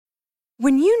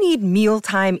When you need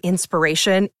mealtime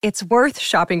inspiration, it's worth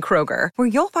shopping Kroger, where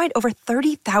you'll find over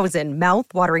 30,000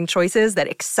 mouth-watering choices that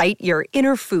excite your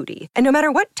inner foodie. And no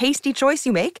matter what tasty choice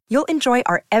you make, you'll enjoy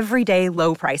our everyday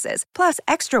low prices, plus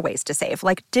extra ways to save,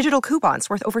 like digital coupons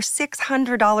worth over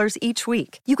 $600 each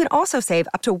week. You can also save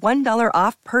up to $1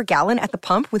 off per gallon at the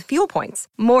pump with fuel points.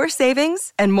 More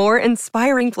savings and more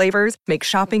inspiring flavors make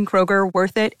shopping Kroger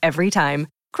worth it every time.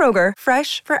 Kroger,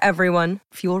 fresh for everyone.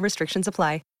 Fuel restrictions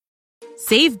apply.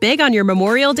 Save big on your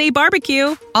Memorial Day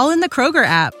barbecue, all in the Kroger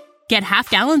app. Get half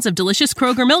gallons of delicious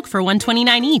Kroger milk for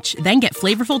 $1.29 each. Then get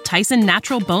flavorful Tyson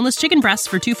natural boneless chicken breasts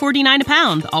for $2.49 a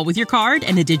pound, all with your card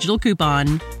and a digital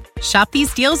coupon. Shop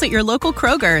these deals at your local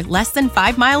Kroger, less than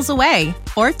 5 miles away.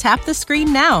 Or tap the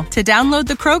screen now to download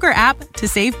the Kroger app to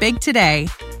save big today.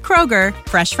 Kroger,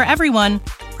 fresh for everyone.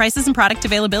 Prices and product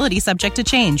availability subject to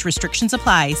change. Restrictions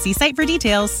apply. See site for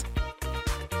details.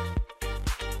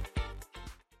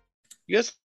 You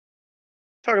guys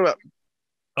talking about?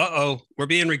 We're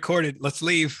being recorded. Let's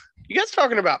leave. You guys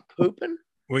talking about pooping?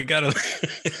 We gotta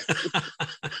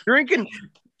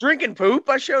drinking poop.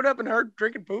 I showed up and heard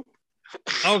drinking poop.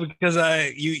 Oh, because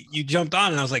you jumped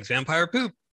on and I was like, vampire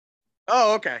poop.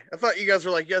 Oh, okay. I thought you guys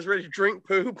were like, you guys ready to drink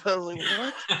poop? I was like,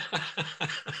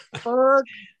 what?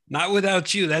 Not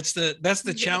without you. That's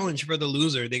the challenge for the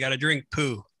loser. They got to drink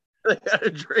poo. They got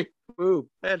to drink poop.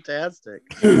 Fantastic.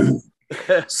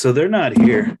 So they're not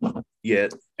here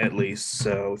yet, at least.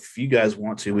 So if you guys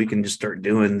want to, we can just start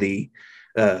doing the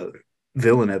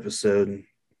villain episode and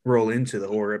roll into the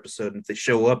horror episode. And if they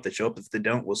show up, they show up. If they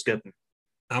don't, we'll skip them.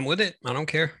 I'm with it. I don't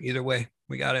care. Either way,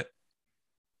 we got it.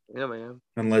 Yeah, man.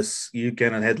 Unless you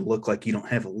kind of had to look like you don't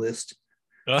have a list.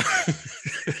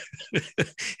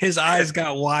 His eyes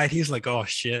got wide. He's like, oh,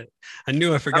 shit. I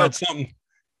knew I forgot something.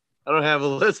 I don't have a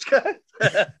list, guys.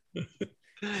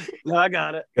 No, I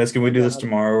got it. Guys, can we do this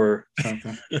tomorrow or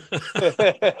something?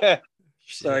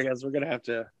 Sorry, guys. We're gonna have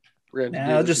to.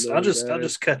 I'll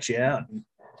just cut you out.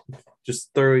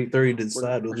 Just throw you to the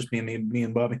side. It'll just be me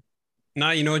and Bobby. No,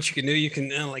 you know what you can do? You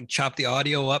can like chop the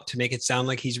audio up to make it sound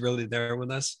like he's really there with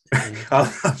us. I'll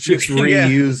just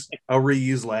reuse. I'll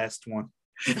reuse last one.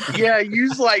 Yeah,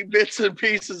 use like bits and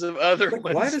pieces of other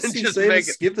ones. Why does he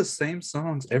give the same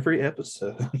songs every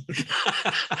episode?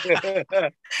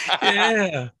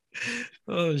 Yeah.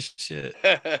 Oh shit.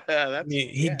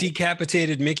 He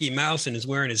decapitated Mickey Mouse and is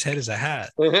wearing his head as a hat.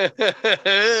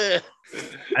 I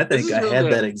think I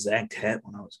had that exact hat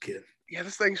when I was a kid. Yeah,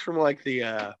 this thing's from like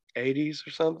the 80s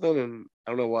or something, and I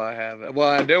don't know why I have it. Well,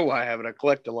 I know why I have it. I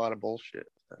collect a lot of bullshit.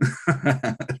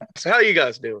 So how you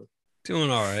guys doing?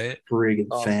 Doing all right. Friggin'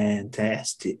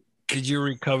 fantastic. Did you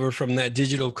recover from that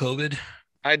digital COVID?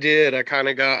 I did. I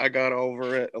got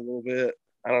over it a little bit.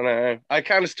 I don't know. I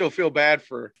kind of still feel bad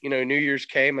for, New Year's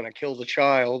came and I killed a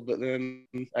child, but then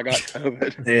I got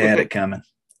COVID. They had it coming.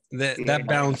 That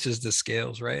balances the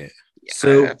scales, right? Yeah,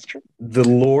 so that's true. The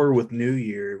lore with New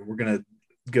Year, we're going to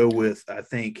go with, I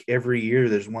think every year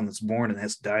there's one that's born and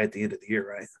has to die at the end of the year,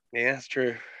 right? Yeah, that's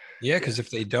true. Yeah, because if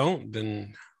they don't,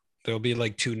 then there'll be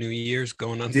like 2 New Years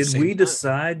going on. Did we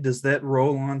decide, does that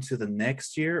roll on to the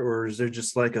next year, or is there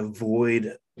just like a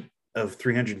void of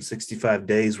 365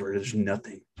 days where there's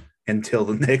nothing until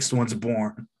the next one's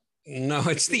born? No,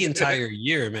 it's the entire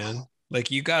year, man. Like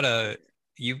you've got to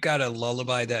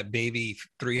lullaby that baby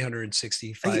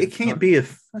 365. It can't be a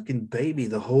fucking baby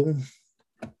the whole,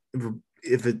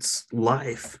 if it's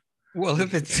life. Well,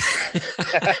 if it's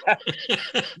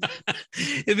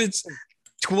if it's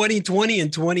 2020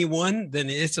 and 21, then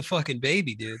it's a fucking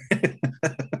baby, dude.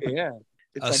 Yeah.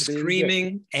 A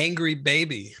screaming, angry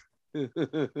baby. I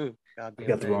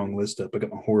got the wrong list up. I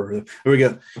got my horror. Here we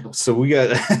go. So we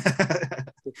got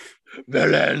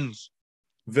villains.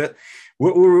 What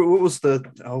was the?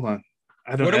 Hold on.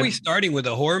 What are we starting with?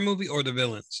 A horror movie or the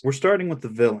villains? We're starting with the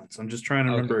villains. I'm just trying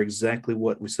to remember exactly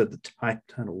what we said the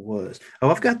title was. Oh,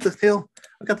 I've got the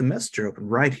messenger open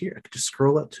right here. I could just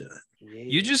scroll up to it.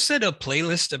 You just said a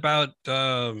playlist about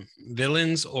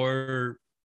villains or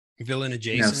villain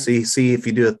adjacent. Now, see if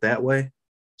you do it that way.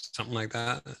 Something like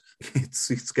that.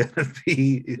 It's gonna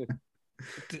be.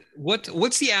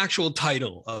 What's the actual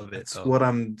title of it? That's what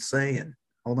I'm saying.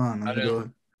 Hold on, let me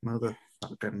go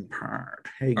motherfucking part.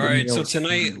 Hey, all right. So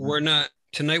tonight we're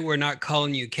not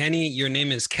calling you Kenny. Your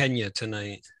name is Kenya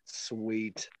tonight.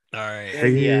 Sweet. All right.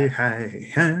 Hey.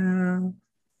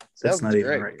 That's not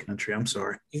even the right country. I'm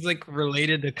sorry. He's like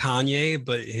related to Kanye,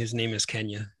 but his name is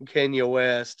Kenya. Kanye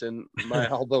West, and my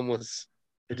album was.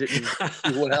 It didn't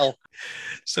do well.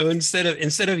 So instead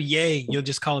of Ye, you'll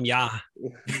just call him Ya.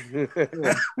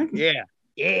 Yeah.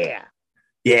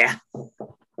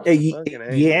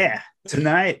 Yeah.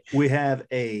 Tonight we have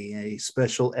a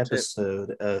special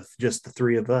episode of just the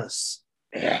three of us.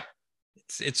 Yeah.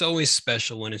 It's always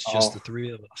special when it's just the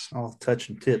three of us. All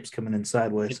touching tips coming in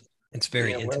sideways. It's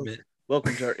very intimate.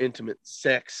 Welcome to our intimate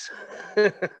sex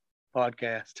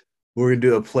podcast. We're going to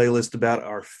do a playlist about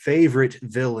our favorite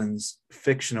villains,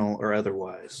 fictional or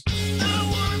otherwise.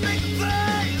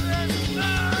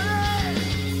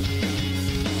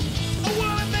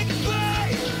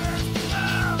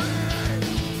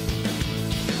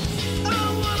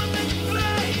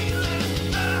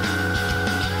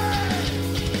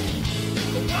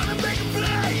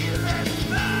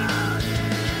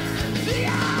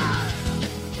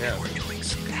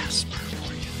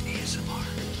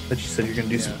 But you said you're going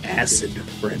to do some acid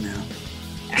right now.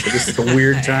 So this is a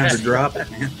weird time to drop it,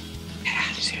 man.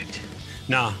 Acid.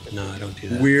 No, I don't do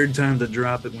that. Weird time to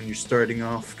drop it when you're starting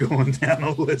off going down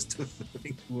a list of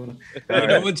things. You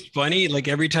know what's funny? Like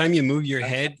every time you move your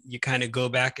head, you kind of go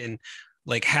back and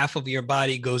like half of your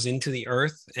body goes into the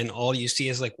earth and all you see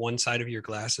is like one side of your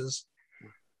glasses.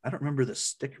 I don't remember the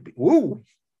sticker. Whoa.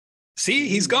 See,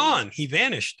 he's gone. He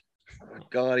vanished. Oh my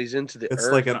God, he's into the earth. It's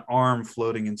like an arm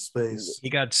floating in space. He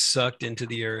got sucked into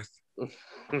the earth.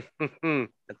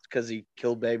 That's because he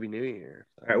killed Baby New Year.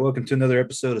 All right, welcome to another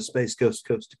episode of Space Coast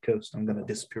to Coast. I'm going to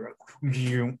disappear.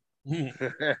 No,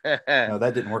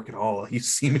 that didn't work at all. You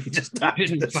see me just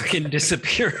didn't fucking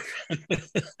disappear.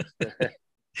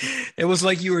 It was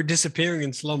like you were disappearing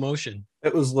in slow motion.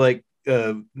 It was like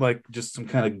just some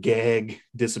kind of gag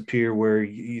disappear where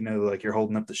you know, like you're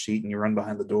holding up the sheet and you run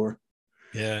behind the door.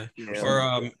 Yeah.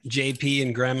 Or JP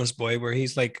and Grandma's Boy, where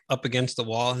he's like up against the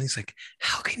wall and he's like,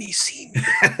 how can he see me?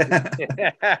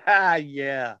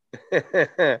 Yeah.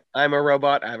 I'm a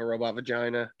robot. I have a robot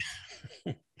vagina.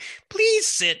 Please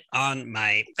sit on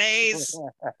my face.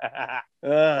 Oh.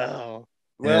 Well,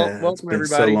 welcome it's been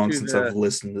so long since I've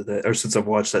listened to that, or since I've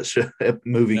watched that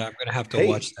movie. Yeah, I'm gonna have to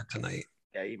watch that tonight.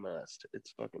 Yeah, you must.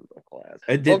 It's fucking a class.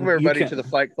 Welcome everybody to the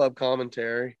Fight Club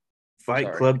commentary.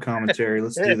 Club commentary.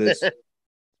 Let's do this.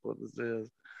 What this is.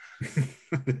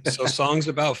 So songs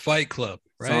about Fight Club,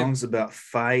 right? Songs about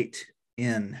songs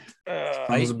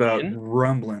about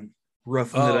rumbling,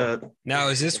 roughing it up. Now,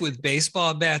 is this with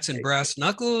baseball bats and brass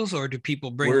knuckles, or do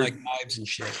people bring like knives and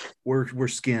shit? We're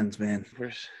skins, man.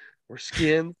 We're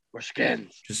skins. We're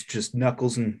skins. Just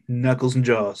knuckles and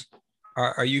jaws.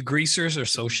 Are you greasers or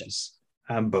socias?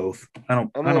 I'm both. I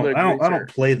don't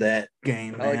play that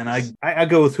game, man. I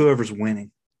go with whoever's winning.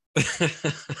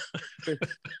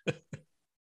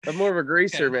 I'm more of a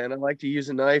greaser, man. I like to use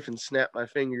a knife and snap my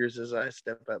fingers as I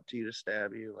step up to you to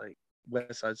stab you, like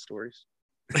West Side Stories.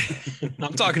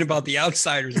 I'm talking about the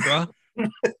outsiders, bro.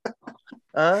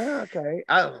 Okay.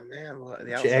 Oh man,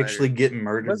 the outsiders. You actually get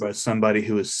murdered by somebody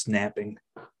who is snapping.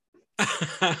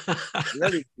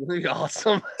 That'd be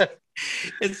awesome.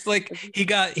 It's like he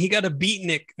got a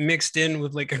beatnik mixed in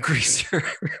with like a greaser.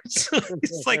 So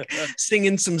he's like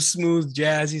singing some smooth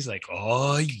jazz. He's like,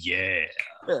 oh yeah,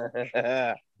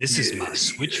 this is my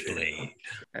switchblade.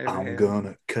 I'm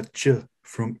gonna cut you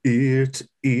from ear to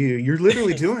ear. You're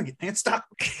literally doing it, man. Stop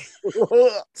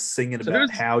singing about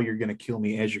how you're gonna kill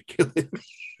me as you're killing me.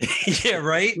 Yeah,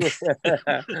 right.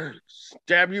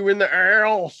 Stab you in the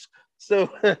arse. So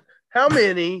how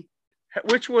many?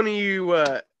 Which one of you?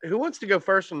 Who wants to go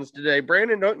first on this today?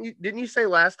 Brandon, didn't you say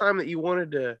last time that you wanted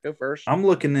to go first? I'm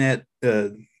looking at.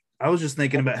 I was just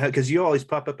thinking about how, because you always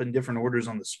pop up in different orders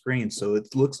on the screen, so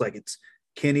it looks like it's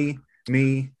Kenny,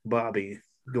 me, Bobby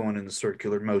going in the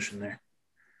circular motion there.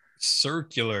 Circle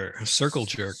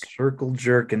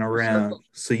jerking around.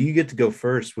 So you get to go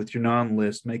first with your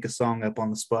non-list. Make a song up on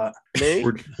the spot. Me?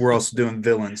 We're also doing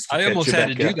villains. I almost had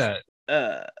to do that.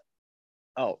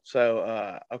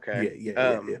 Okay.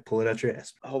 Yeah. Pull it out your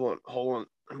ass. Hold on.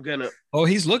 I'm gonna. Oh,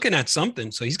 he's looking at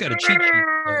something, so he's got a cheat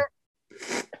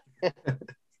sheet.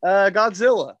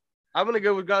 Godzilla. I'm gonna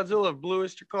go with Godzilla. Blue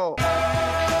Oyster Cult.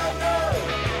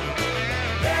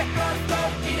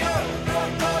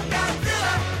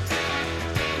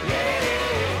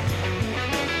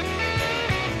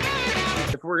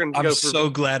 If we're gonna I'm so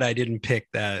glad I didn't pick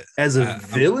that as a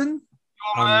villain.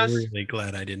 I'm really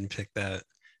glad I didn't pick that.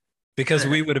 Because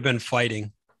we would have been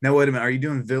fighting. Now, wait a minute. Are you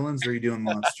doing villains or are you doing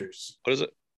monsters? What is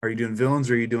it? Are you doing villains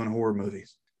or are you doing horror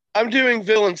movies? I'm doing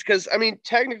villains because, I mean,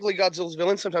 technically Godzilla's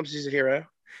villain. Sometimes he's a hero.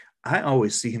 I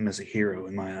always see him as a hero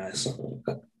in my eyes.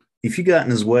 If you got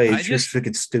in his way, it's your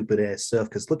freaking stupid ass stuff.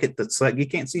 Because look at it's like you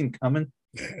can't see him coming.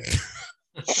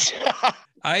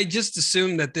 I just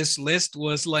assumed that this list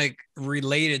was like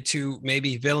related to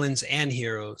maybe villains and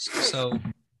heroes. So,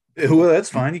 well, that's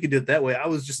fine. You can do it that way. I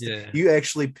was just you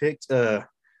actually picked. There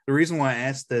The reason why I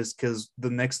asked this because the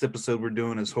next episode we're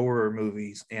doing is horror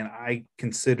movies, and I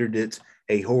considered it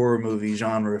a horror movie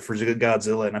genre for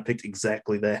Godzilla, and I picked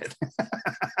exactly that.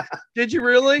 Did you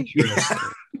really?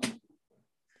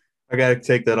 I got to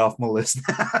take that off my list.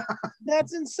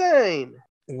 That's insane.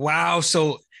 Wow.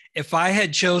 So if I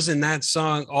had chosen that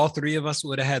song, all three of us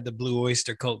would have had the Blue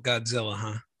Oyster Cult Godzilla,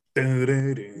 huh?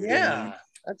 Yeah,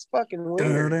 that's fucking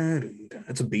weird.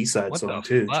 That's a B-side What song the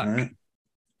too. fuck? Right?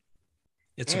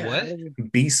 It's Yeah,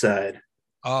 what? B-side.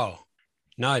 Oh,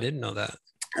 no, I didn't know that.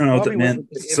 I don't know what Bobby that meant. went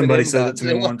with the Somebody Eminem said it to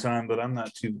me Godzilla. one time, but I'm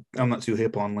not too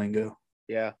hip on lingo.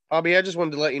 Yeah, Bobby, I just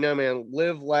wanted to let you know, man.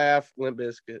 Live, laugh, Limp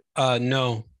Bizkit.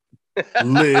 No.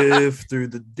 Live through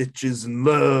the ditches and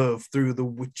love through the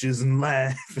witches and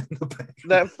laugh in the back.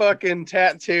 That fucking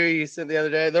tattoo you sent the other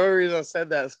day. The only reason I said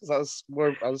that is because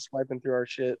I was swiping through our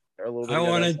shit a little bit. I ago,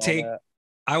 want and to saw take that.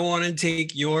 I want to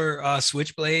take your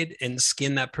switchblade and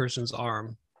skin that person's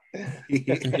arm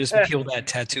and just peel that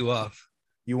tattoo off.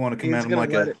 You want to come He's at him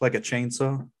gonna let like a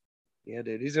chainsaw? Yeah,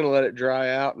 dude. He's gonna let it dry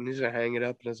out and he's gonna hang it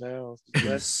up in his house.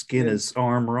 And skin his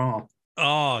arm raw.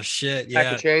 Oh shit! Like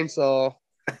Yeah. a chainsaw.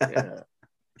 Yeah.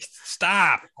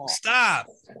 Stop!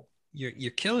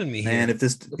 You're killing me, Man, here.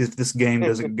 if this game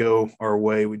doesn't go our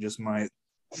way, we just might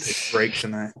break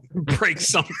tonight. Break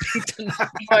something tonight.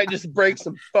 Might just break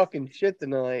some fucking shit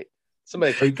tonight.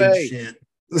 Somebody Breaking face. shit.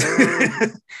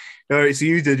 All right, so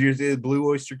you did Blue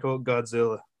Oyster Cult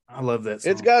Godzilla. I love that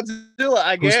song. It's Godzilla,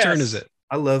 I guess. Whose turn is it?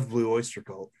 I love Blue Oyster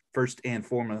Cult first and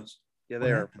foremost. Yeah,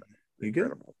 they are. You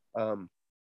good? Incredible.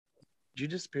 Did you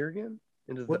disappear again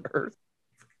into What? the earth?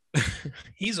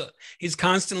 He's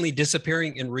constantly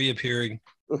disappearing and reappearing.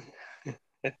 You're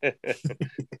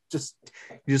just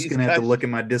He's gonna have to got- look at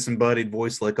my disembodied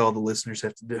voice like all the listeners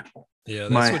have to do. Yeah,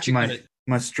 that's what you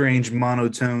My strange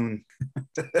monotone,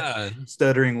 gotta.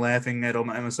 stuttering, laughing at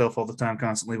myself all the time,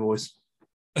 constantly voice.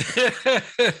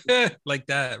 Like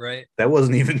that, right? That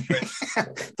wasn't even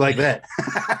like that.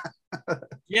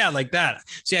 Yeah, like that.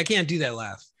 See, I can't do that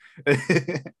laugh.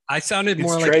 I sounded It's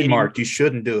more like trademarked. You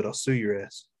shouldn't do it. I'll sue your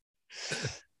ass.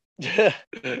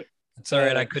 It's all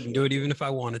right. I couldn't do it even if I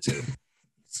wanted to.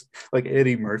 Like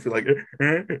Eddie Murphy, like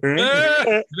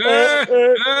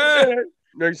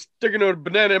They're sticking a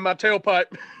banana in my tailpipe.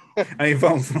 I ain't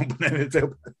falling for no banana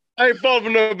tail. I ain't falling for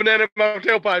no banana in my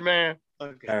tailpipe, man.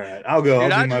 Okay. All right, I'll go.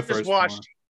 Dude, I'll I do my just first watched- one.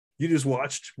 You just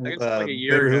watched I think it's like a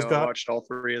year Beverly Hills ago. I Cop? watched all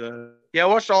three of those. Yeah, I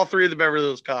watched all three of the Beverly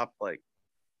Hills Cop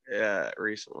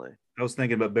recently. I was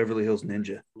thinking about Beverly Hills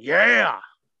Ninja. Yeah,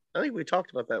 I think we talked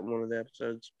about that in one of the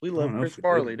episodes. We love don't know Chris if we did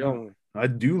Farley, or don't we? I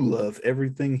do love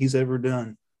everything he's ever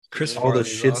done. Chris All the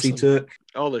Farley's shits he awesome. took.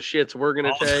 All the shits we're gonna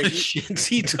All the take. shits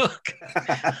he took.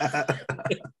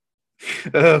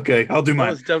 Okay, I'll do All mine.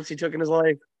 those dumps he took in his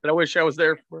life that I wish I was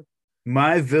there for.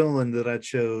 My villain that I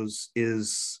chose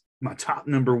is my top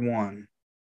number one.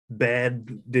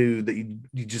 Bad dude that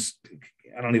you just,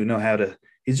 I don't even know how to,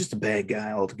 he's just a bad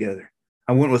guy altogether.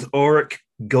 I went with Auric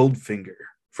Goldfinger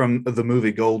from the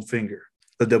movie Goldfinger,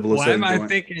 the 007 Why am I joint.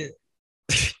 thinking?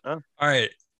 Huh? All right.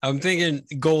 I'm thinking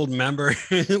gold member.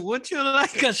 Would you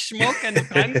like a smoke and a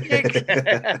pancake?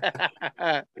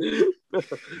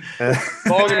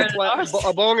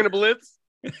 A bong and a blitz.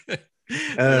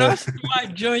 Lost my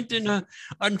joint in an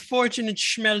unfortunate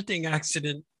smelting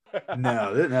accident.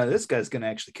 no, this guy's gonna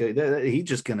actually kill you. He's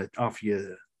just gonna offer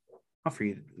you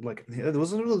like it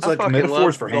was I like fucking metaphors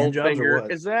love for hand jobs or Goldfinger.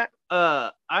 what? Is that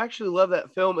I actually love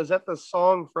that film. Is that the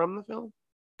song from the film?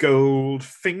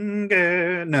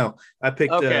 Goldfinger. No, I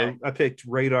picked Okay. I picked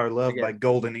Radar Love Okay. by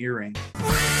Golden Earring.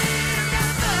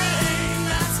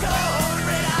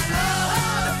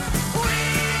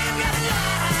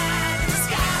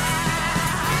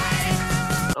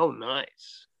 Oh,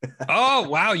 nice. Oh,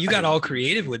 wow. You got all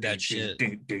creative with that shit.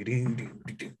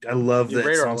 I love Dude, that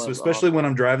Radar song, Love's especially awesome. when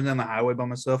I'm driving down the highway by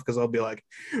myself because I'll be like,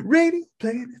 "Radio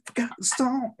playing the forgotten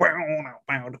song,"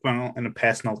 and I'm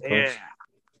passing all the cars.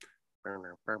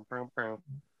 Yeah.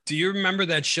 Do you remember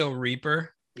that show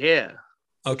Reaper? Yeah.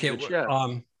 Okay. Good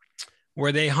show.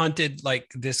 Where they hunted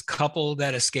like this couple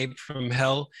that escaped from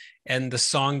hell, and the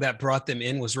song that brought them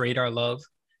in was Radar Love.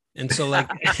 And so like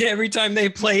every time they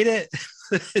played it,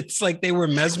 it's like they were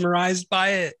mesmerized by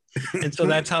it. And so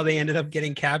that's how they ended up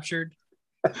getting captured.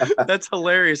 That's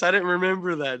hilarious. I didn't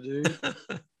remember that, dude.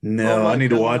 No, Oh my I need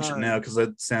to watch it God. now because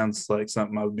that sounds like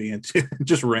something I would be into.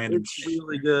 Just random It's shit.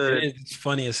 really good. It's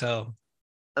funny as hell.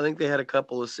 I think they had a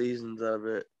couple of seasons of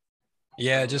it.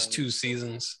 Yeah, just 2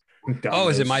 seasons. Dumb Oh,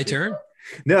 is it ass my shit. turn?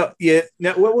 No, yeah.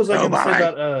 No, what was I Oh, going to say my.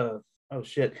 about oh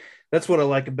shit. That's what I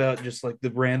like about just like the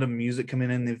random music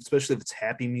coming in, especially if it's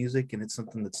happy music and it's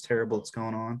something that's terrible that's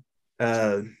going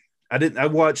on. I didn't. I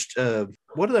watched.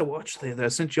 What did I watch? I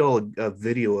sent you all a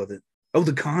video of it. Oh,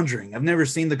 The Conjuring. I've never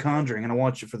seen The Conjuring, and I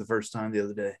watched it for the first time the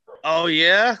other day. Oh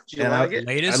yeah, did you And like The it?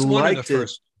 latest I one or the liked it.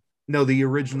 first? No, the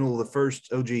original, the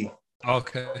first OG.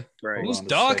 Okay. Right. Whose on a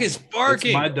dog second. is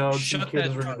barking? It's my dog. Some Shut kid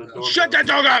that was running dog the up. door. Shut that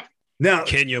dog up! Now,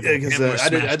 Kenya because will hammer I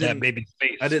smash that didn't. baby's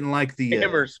face. I didn't like the.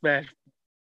 Hammer smash.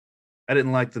 I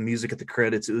didn't like the music at the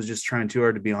credits. It was just trying too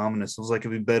hard to be ominous. I was like,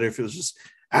 it'd be better if it was just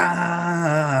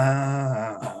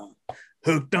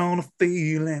hooked on a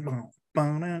feeling.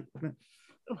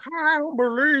 I don't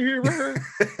believe it.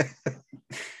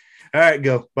 All right,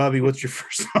 go, Bobby. What's your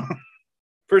first song?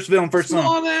 First film, first More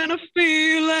song. than a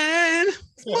feeling.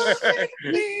 More than a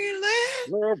feeling.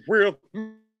 Love will.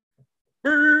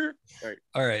 Right.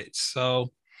 All right.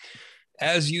 So,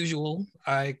 as usual,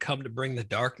 I come to bring the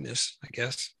darkness, I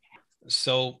guess.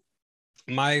 So,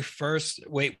 my first,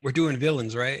 wait, we're doing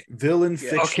villains, right? Villain,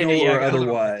 Yeah. fictional, Okay, yeah, or I got it.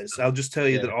 otherwise. I'll just tell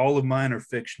you Yeah. that all of mine are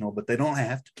fictional, but they don't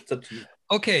have to. It's up to you.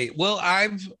 Okay. Well,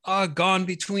 I've gone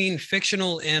between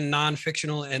fictional and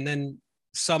non-fictional, and then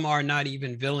some are not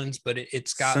even villains, but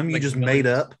it's got Some you like just villains. made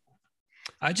up.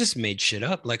 I just made shit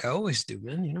up like I always do,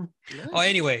 man, you know. Nice. Oh,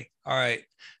 anyway, all right.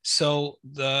 So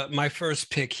my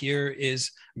first pick here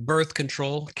is Birth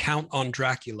Control, Count on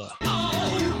Dracula.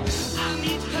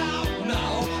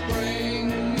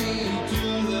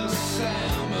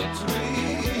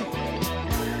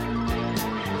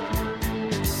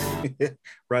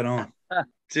 Right on.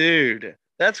 Dude,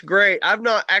 that's great. I've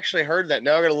not actually heard that.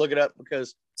 Now I'm gonna look it up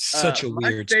because Such a my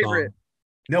weird favorite- song.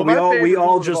 No, Well, my we favorite all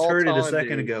villain of just all heard it a time,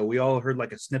 second dude. ago. We all heard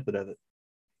like a snippet of it.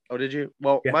 Oh, did you?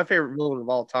 Well, Yeah. my favorite villain of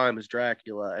all time is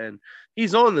Dracula, and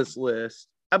he's on this list.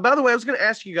 By the way, I was going to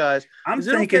ask you guys. I'm Is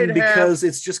it okay thinking to have- because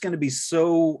it's just going to be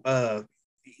so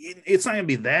it's not going to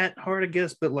be that hard, I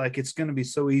guess, but like it's going to be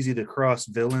so easy to cross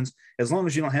villains as long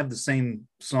as you don't have the same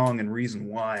song and reason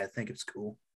why. I think it's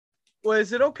cool. Well,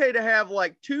 is it okay to have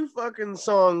like two fucking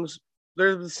songs?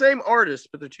 They're the same artist,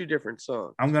 but they're two different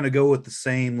songs. I'm going to go with the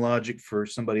same logic for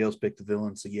somebody else picked the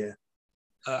villain. So yeah,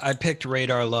 I picked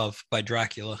Radar Love by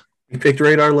Dracula. you picked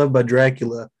Radar Love by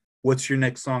Dracula. What's your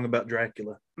next song about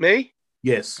Dracula? Me?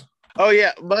 Yes. Oh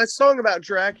yeah, my song about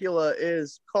Dracula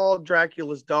is called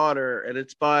Dracula's Daughter, and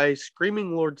it's by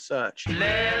Screaming Lord Sutch.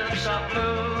 Lips are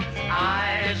blue,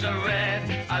 eyes are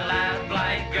red, I laugh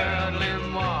like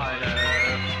gurgling water,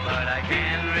 but I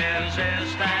can't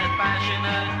resist that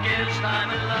passionate kiss.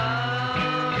 I'm in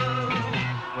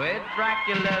love with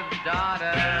Dracula's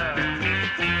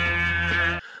daughter.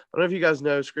 I don't know if you guys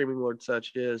know who Screaming Lord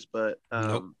Sutch is, but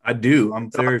Nope. I do.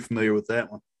 I'm very familiar with that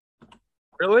one.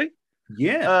 really,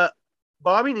 Yeah.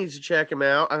 Bobby needs to check him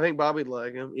out. I think Bobby'd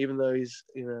like him, even though he's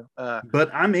But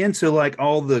I'm into like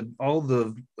all the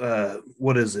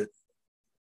what is it?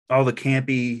 All the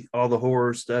campy, all the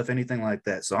horror stuff, anything like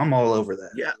that. So I'm all over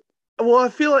that. Yeah. Well, I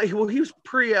feel like he was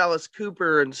pre Alice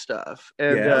Cooper and stuff,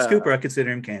 and yeah, Alice Cooper, I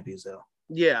consider him campy as hell.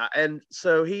 yeah, and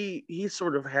so he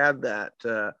sort of had that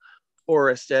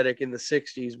horror aesthetic in the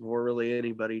 60s before really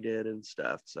anybody did and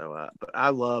stuff. So but I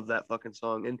love that fucking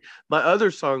song. And my other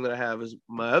song that I have is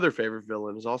my other favorite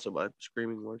villain is also by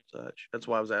Screaming Lord Sutch. That's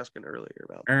why I was asking earlier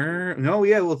about that. No,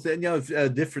 yeah, well,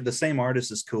 different. The same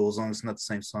artist is cool as long as it's not the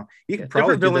same song. You can Yeah,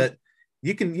 probably different do villain.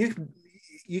 that.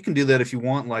 You can do that if you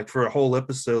want, like for a whole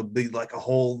episode, be like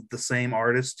the same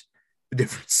artist,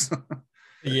 different song.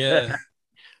 Yeah.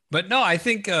 But no, I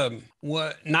think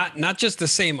not just the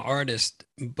same artist,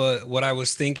 but what I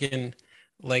was thinking,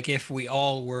 like if we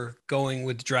all were going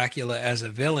with Dracula as a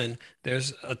villain,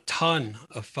 there's a ton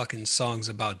of fucking songs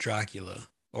about Dracula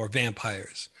or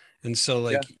vampires. And so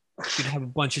like you'd have a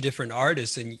bunch of different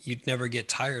artists and you'd never get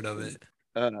tired of it.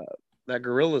 That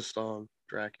Gorillaz song,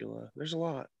 Dracula. There's a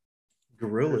lot.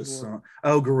 Gorillas There's one. song.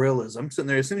 Oh, Gorillas. I'm sitting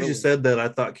there. As soon as you Gorillas. said that, I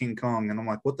thought King Kong, and I'm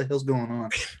like, what the hell's going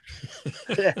on?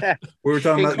 We were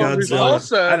talking King about Kong, who's Godzilla.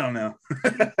 also- I don't know.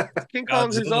 King Kong,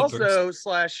 who's Godzilla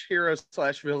also / hero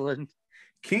 / villain.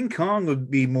 King Kong would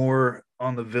be more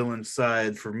on the villain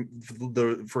side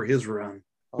for his run.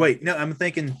 Wait, no, I'm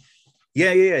thinking,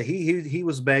 yeah. He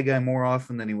was a bad guy more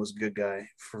often than he was a good guy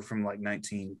from like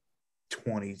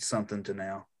 1920 something to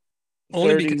now.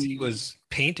 Only 30 because he was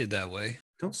painted that way.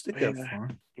 Don't stick that Yeah. far.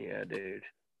 Yeah, dude.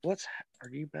 Are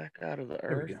you back out of the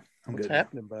There earth? we go. I'm What's good. now.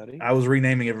 happening, buddy? I was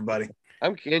renaming everybody.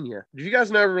 I'm Kenya. Did you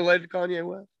guys know I'm related to Kanye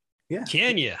West? Yeah.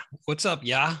 Kenya, what's up,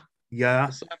 yeah? Yeah.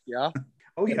 What's up, y'all?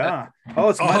 Oh yeah. Oh,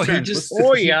 it's my Oh, you turn. just-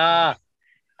 Oh yeah.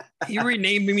 You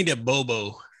renamed me to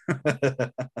Bobo.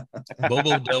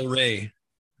 Bobo Del Rey.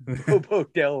 Bobo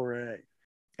Del Rey.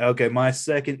 Okay, my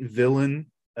second villain,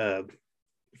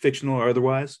 fictional or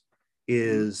otherwise,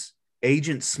 is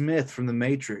Agent Smith from The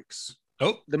Matrix.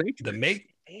 Oh, The Matrix. the mate.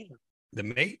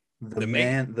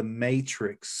 The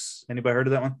Matrix. Anybody heard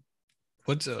of that one?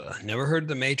 What's never heard of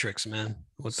the Matrix, man.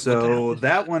 What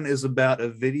that one is about a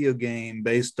video game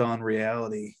based on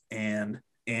reality and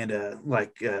the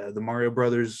Mario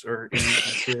Brothers are in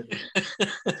shit.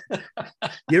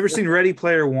 You ever seen Ready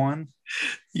Player One?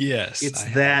 Yes. It's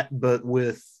that, but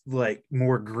with like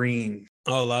more green.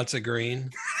 Oh, lots of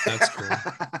green. That's cool.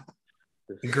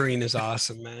 Green is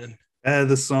awesome, man.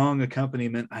 The song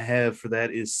accompaniment I have for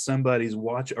that is somebody's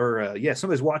watching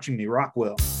me.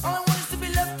 Rockwell. All I want is to be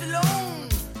left alone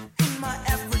in my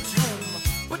average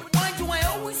home. But why do I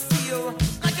always feel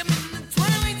like I'm in the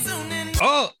twilight zone? And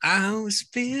I always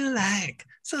feel like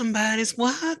somebody's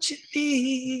watching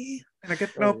me. And I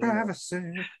get no privacy.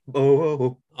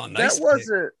 Oh, nice.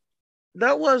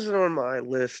 That wasn't on my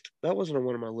list. That wasn't on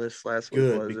one of my lists last week.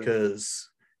 Good, because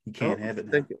you can't have it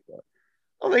now.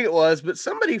 I don't think it was, but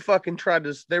somebody fucking tried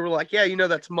to. They were like, "Yeah,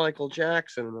 that's Michael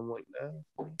Jackson," and I'm like,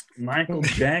 "No." Michael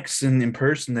Jackson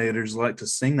impersonators like to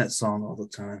sing that song all the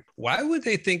time. Why would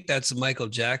they think that's Michael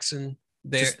Jackson?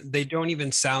 They don't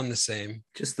even sound the same.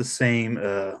 Just the same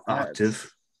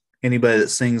octave. Anybody that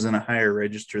sings in a higher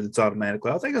register, that's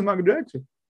automatically. I think it's Michael Jackson.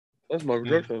 That's Michael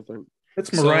Jackson. I think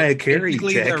that's Mariah Carey.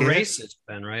 They're racist,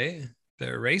 then, right?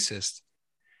 They're racist.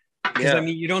 Because I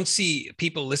mean, you don't see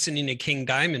people listening to King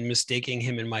Diamond mistaking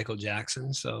him and Michael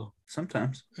Jackson. So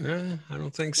sometimes, I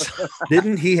don't think so.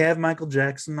 Didn't he have Michael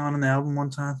Jackson on an album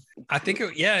one time? I think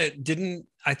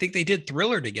I think they did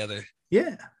Thriller together.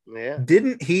 Yeah. Yeah.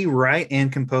 Didn't he write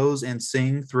and compose and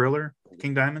sing Thriller,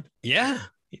 King Diamond? Yeah,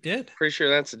 he did. Pretty sure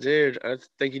that's the dude. I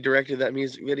think he directed that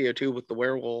music video too with the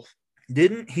werewolf.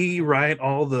 Didn't he write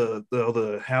all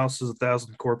the Houses,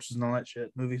 1,000 Corpses, and all that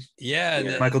shit movies?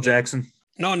 Yeah. Michael Jackson.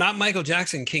 No, not Michael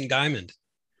Jackson. King Diamond.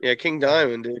 Yeah, King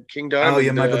Diamond, dude. King Diamond. Oh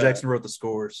yeah, Michael Jackson wrote the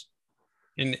scores.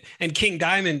 And King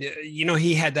Diamond,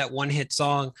 he had that one hit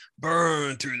song,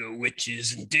 "Burn through the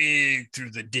witches and dig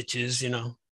through the ditches."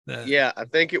 Yeah, I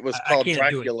think it was called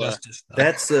Dracula.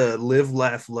 That's a Live,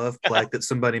 Laugh, Love plaque that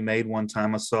somebody made one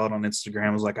time. I saw it on Instagram.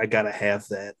 I was like, I gotta have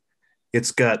that.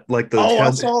 It's got like the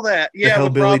I saw that. Yeah, the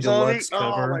Hellbilly with Deluxe Rob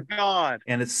Zombie. cover. Oh my god!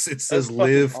 And it says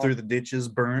 "Live through the ditches,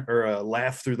 burn or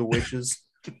laugh through the witches,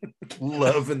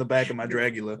 love in the back of my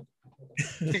Dragula."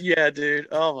 Yeah, dude.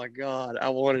 Oh my god, I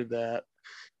wanted that.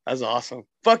 That's awesome.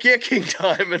 Fuck yeah, King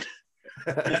Diamond.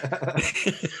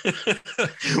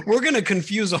 We're gonna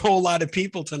confuse a whole lot of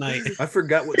people tonight. I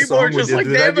forgot what people song are just we did. like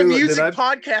Did they I have a do- music did I-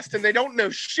 podcast and they don't know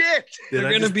shit. Did They're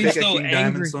I gonna just be pick a so King angry.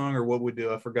 Diamond song, or what we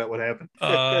do? I forgot what happened.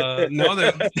 No,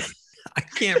 I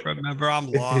can't remember.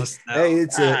 I'm lost now. Hey,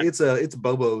 it's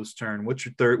Bobo's turn. What's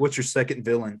your second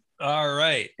villain All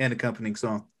right, and accompanying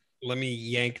song let me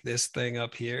yank this thing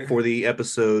up here. for the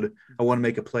episode? I want to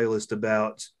make a playlist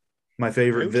about my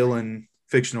favorite villain,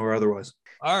 fictional or otherwise.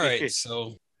 All right,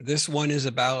 so this one is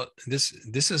about this.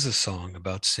 This is a song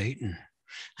about Satan.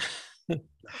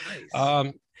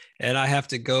 Nice. And I have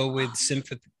to go with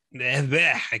sympathy.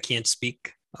 I can't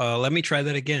speak. Let me try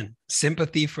that again.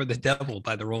 Sympathy for the Devil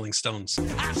by the Rolling Stones.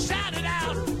 I shouted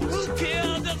out, who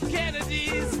killed the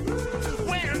Kennedys?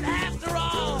 When after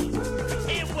all,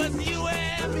 it was you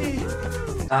and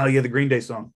me. Oh yeah, the Green Day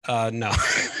song. No.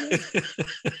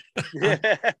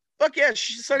 Fuck yeah,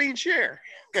 Sonny and Cher.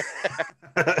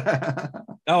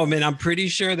 Oh man, I'm pretty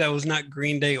sure that was not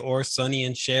Green Day or Sonny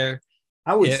and Cher.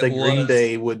 I would It say Green was-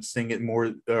 Day would sing it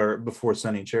more, or before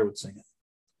Sonny and Cher would sing it.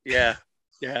 Yeah,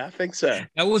 I think so.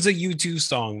 That was a U2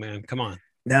 song, man. Come on.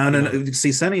 No.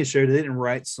 See, Sonny and Cher, they didn't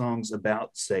write songs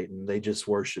about Satan. They just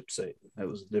worshiped Satan. That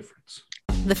was the difference.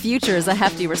 The future is a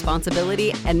hefty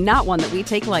responsibility and not one that we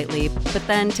take lightly. But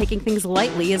then taking things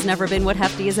lightly has never been what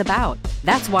Hefty is about.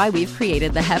 That's why we've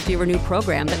created the Hefty Renew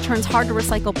program that turns hard to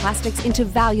recycle plastics into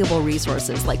valuable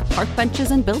resources like park benches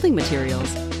and building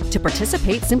materials. To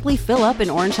participate, simply fill up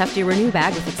an orange Hefty Renew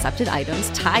bag with accepted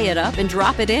items, tie it up, and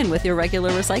drop it in with your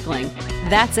regular recycling.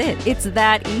 That's it. It's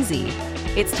that easy.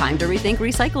 It's time to rethink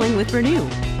recycling with Renew.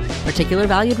 Particular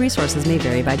valued resources may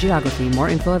vary by geography. More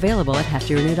info available at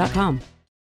heftyrenew.com.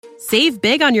 Save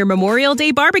big on your Memorial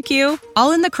Day barbecue,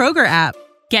 all in the Kroger app.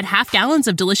 Get half gallons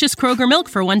of delicious Kroger milk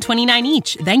for $1.29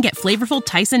 each. Then get flavorful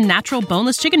Tyson natural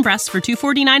boneless chicken breasts for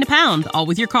 $2.49 a pound, all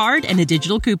with your card and a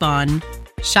digital coupon.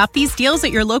 Shop these deals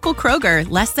at your local Kroger,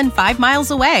 less than 5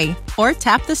 miles away. Or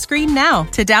tap the screen now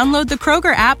to download the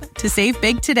Kroger app to save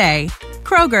big today.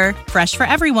 Kroger, fresh for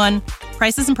everyone.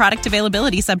 Prices and product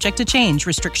availability subject to change.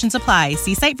 Restrictions apply.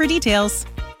 See site for details.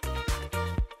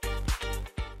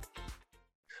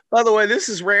 By the way, this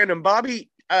is random. Bobby,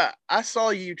 I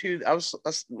saw U2.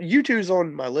 U2's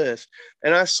on my list,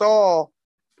 and I saw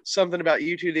something about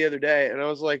U2 the other day, and I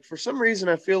was like, for some reason,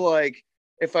 I feel like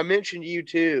if I mentioned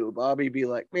U2, Bobby'd be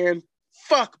like, man,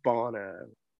 fuck Bono.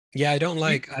 Yeah, I don't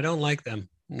like them.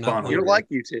 Not Bono. one You don't bit. like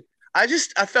U2. I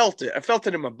felt it. I felt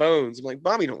it in my bones. I'm like,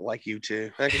 Bobby don't like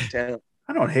U2. I can tell.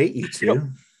 I don't hate you two.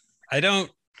 I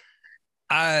don't.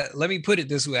 Let me put it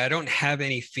this way: I don't have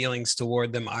any feelings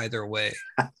toward them either way.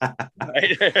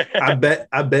 I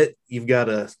bet you've got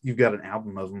an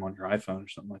album of them on your iPhone or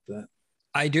something like that.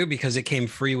 I do because it came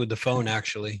free with the phone.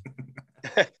 Actually,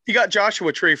 You got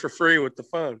Joshua Tree for free with the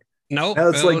phone. nope. No,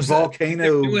 it's it like was Volcano.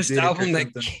 their newest did it or album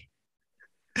that. something.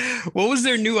 What was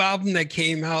their new album that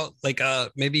came out like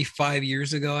maybe 5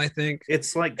 years ago? I think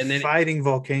It's like And then- fighting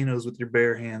volcanoes with your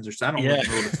bare hands, or something. I don't Yeah.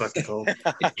 know what the fuck it's called.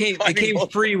 it came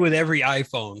free with every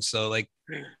iPhone. So like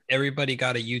everybody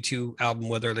got a U2 album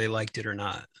whether they liked it or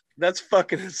not. That's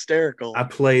fucking hysterical. I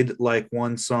played like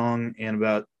one song, and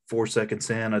about 4 seconds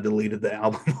in, I deleted the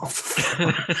album off the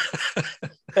phone.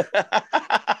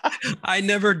 I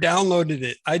never downloaded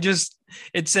it.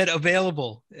 It said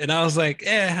available, and I was like,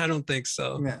 I don't think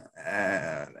so.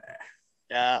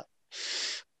 Yeah.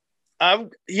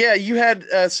 Yeah, you had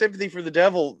sympathy for the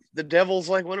devil. The devil's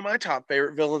like one of my top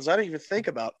favorite villains. I didn't even think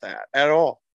about that at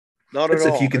all. Not That's at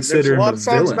if all. you And consider there's him a lot a of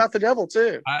songs villain. about the devil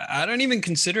too. I don't even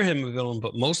consider him a villain,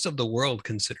 but most of the world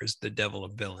considers the devil a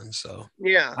villain. So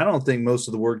Yeah. I don't think most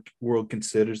of the world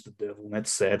considers the devil, and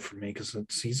that's sad for me because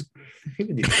he's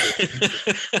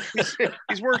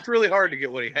He's worked really hard to get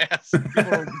what he has. People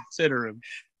don't consider him.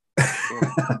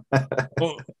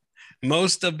 well,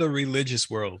 most of the religious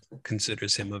world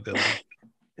considers him a villain.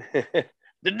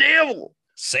 The devil.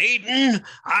 Satan,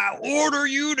 I order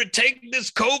you to take this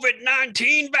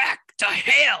COVID-19 back to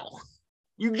hell.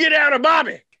 You get out of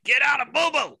Bobby. Get out of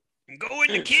Bobo and go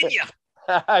into Kenya.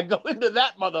 Go into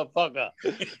that motherfucker.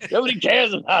 Nobody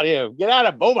cares about him. Get out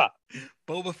of Boba.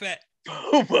 Boba Fett.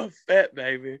 Boba Fett,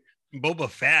 baby. Boba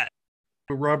Fett.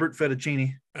 Robert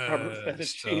Fettuccine. Robert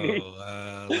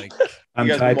Fettuccine. Like I'm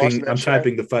guys been watching typing. that I'm show?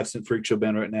 typing the 5 Cent Freak Show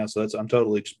band right now, so I'm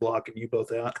totally just blocking you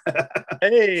both out.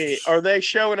 Hey, are they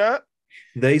showing up?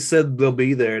 They said they'll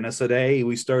be there, and I said, "Hey,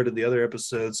 we started the other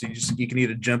episode, so you can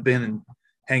either jump in and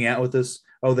hang out with us."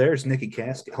 Oh, there's Nikki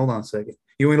Casket. Hold on a second.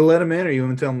 You want me to let him in, or you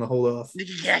want me to tell him to hold off?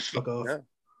 Fuck off. No.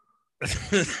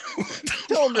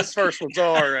 Tell them this first one's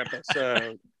our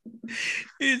episode.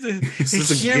 This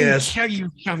is a guest. Tell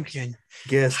you something.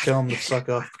 Guest, tell him to fuck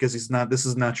off because he's not. This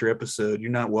is not your episode.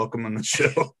 You're not welcome on the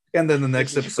show. And then the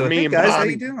next This is for episode, me hey and guys, how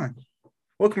Bobby. you doing?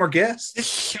 Welcome our guest.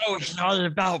 This show is all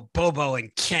about Bobo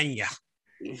and Kenya.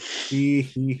 And And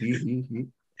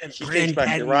She takes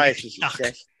back the rice. And she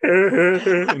says,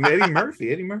 Eddie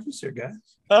Murphy. Eddie Murphy's here, guys.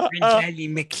 Granddaddy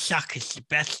McSuck is the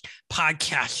best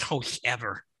podcast host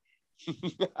ever.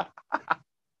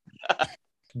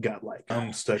 Got like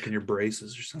I'm stuck in your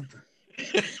braces or something.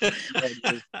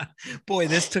 Boy,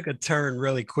 this took a turn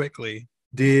really quickly.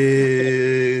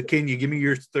 Can you give me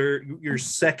your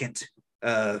second?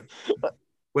 Wait a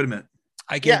minute.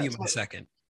 I gave Yeah, you it's my second.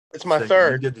 It's my Second.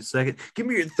 third. You did the second. Give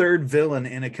me your third villain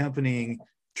and accompanying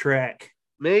track.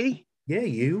 Me? Yeah,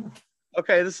 you.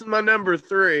 Okay, this is my number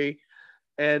 3.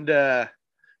 And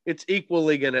it's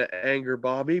equally gonna anger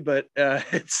Bobby, but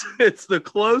it's the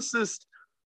closest.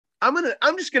 I'm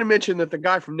just gonna mention that the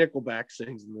guy from Nickelback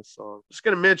sings in this song. Just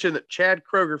gonna mention that Chad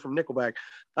Kroeger from Nickelback.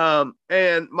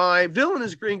 And my villain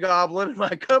is Green Goblin, and my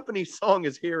company song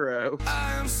is Hero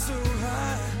I am so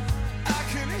high, I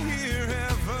can hear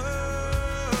heaven.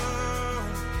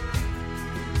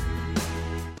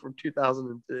 from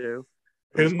 2002.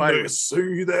 And Spider-Man. they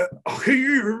say that a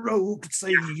hero could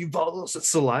save us. It's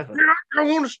Saliva. I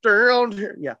want to stay on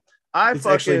here. Yeah, It's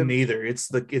actually neither. It's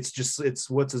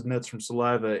what's his nuts from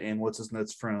Saliva and what's his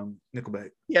nuts from Nickelback.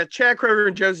 Yeah, Chad Kroeger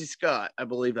and Josie Scott. I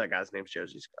believe that guy's name's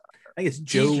Josie Scott. I think it's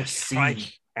Joe Jesus C.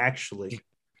 Christ. Actually,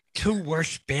 Two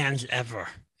worst bands ever.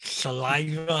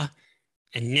 Saliva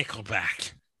and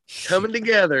Nickelback. Coming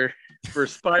together for a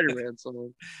Spider-Man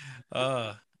song.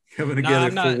 coming No, together I'm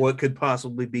for not- what could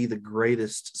possibly be the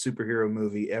greatest superhero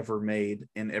movie ever made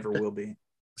and ever will be.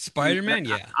 Spider-Man,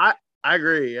 yeah. I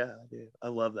agree. Yeah, I do. I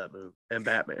love that movie. And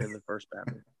Batman, and the first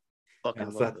Batman. Fucking Now,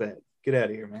 love fuck that. Get out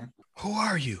of here, man. Who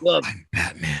are you? Love- I'm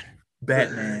Batman.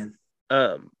 Batman.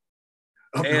 I'm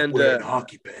I'm And, not wearing uh,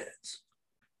 hockey pads.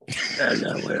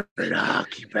 not wearing a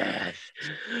hockey pad.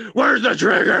 Where's the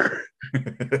trigger?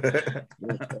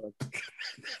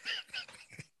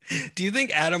 Do you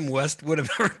think Adam West would have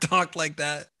ever talked like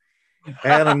that?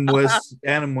 Adam West,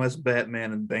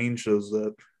 Batman, and Bane shows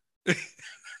up.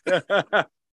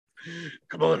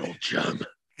 Come on, old chum.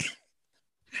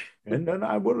 and then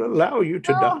I will allow you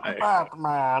to die.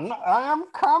 Batman, I am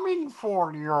coming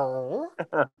for you.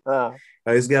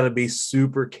 He's got to be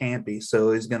super campy,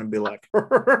 so he's going to be like,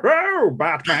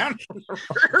 Batman.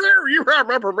 You have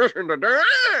my permission to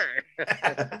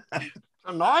die.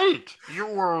 Tonight, you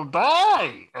will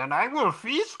die, and I will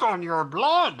feast on your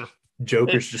blood.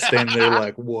 Joker's just standing there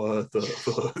like, what the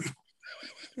fuck?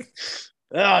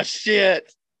 Oh,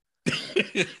 shit.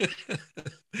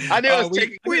 I knew I was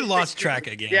we lost track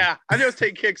again. Yeah, I knew I was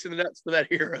taking kicks in the nuts for that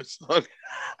hero song.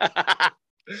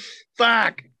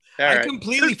 Fuck. I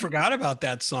completely forgot about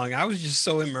that song. I was just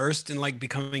so immersed in like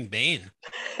becoming Bane.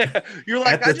 You're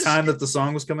like at the time that the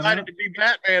song was coming out to be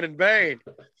Batman and Bane.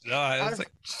 No, I was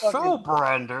like, so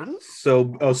Brandon.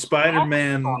 So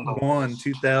Spider-Man 1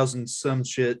 2000 some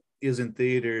shit is in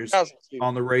theaters.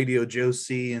 On the radio, Joe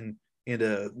C and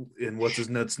what's his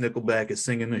nuts Nickelback is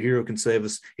singing "The Hero Can Save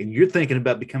Us," and you're thinking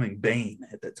about becoming Bane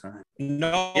at that time.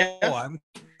 No,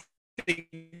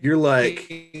 you're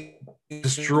like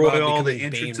destroy all the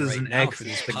entrances and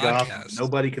exits to Gotham.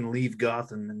 Nobody can leave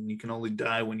Gotham, and you can only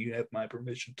die when you have my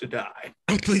permission to die.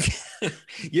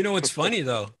 You know what's funny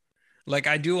though? Like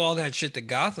I do all that shit to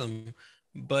Gotham,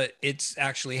 but it's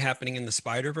actually happening in the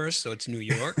Spider-Verse, so it's New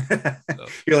York. So.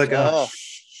 You're like, oh.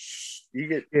 You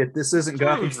get it. This isn't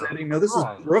Gotham setting. No, this is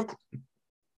Brooklyn.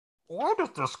 Why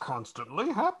does this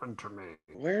constantly happen to me?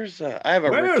 Where's I have a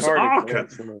Where's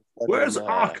Arkham? Where's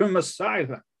Arkham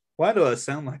Asylum? Why do I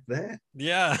sound like that?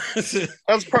 Yeah,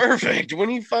 that's perfect. When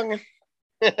you fucking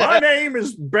my name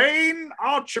is Bane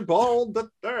Archibald the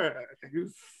Third.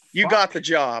 You got the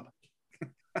job.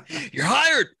 You're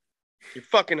hired. You're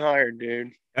fucking hired,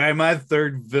 dude. All right, my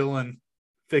third villain,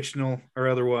 fictional or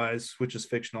otherwise, which is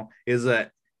fictional, is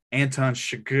Anton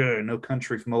Chigurh, No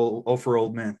Country for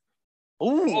Old Men.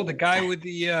 Oh, the guy with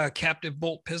the captive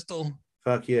bolt pistol.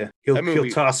 Fuck yeah. He'll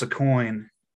toss a coin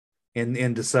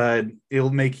and decide. It'll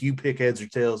make you pick heads or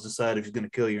tails, decide if he's going to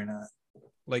kill you or not.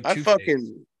 Like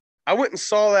I went and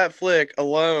saw that flick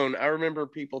alone. I remember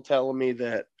people telling me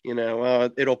that,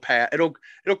 it'll pass. It'll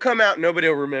come out. Nobody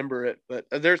will remember it. But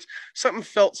there's something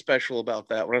felt special about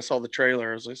that. When I saw the trailer,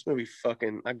 I was like, this movie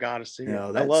fucking, I got to see it.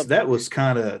 I love that.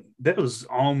 That was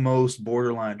almost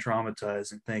borderline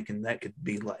traumatizing, thinking that could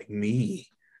be like me.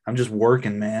 I'm just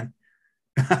working, man.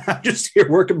 I'm just here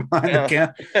working behind the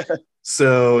counter.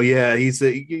 So yeah,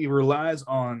 he relies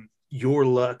on your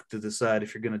luck to decide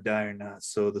if you're going to die or not.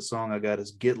 So the song I got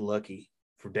is Get Lucky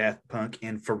for Daft Punk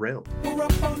and Pharrell. We're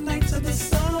up all night to the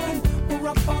sun. We're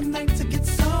up all night to get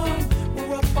some.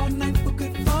 We're up all night for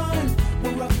good fun.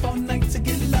 We're up all night to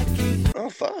get lucky. Oh,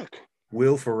 fuck.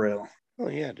 Will Ferrell. Oh,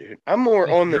 yeah, dude. I'm more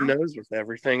on the nose with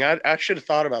everything. I should have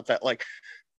thought about that. Like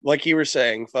you were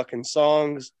saying, fucking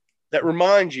songs that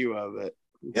remind you of it.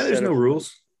 Yeah, there's no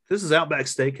rules. This is Outback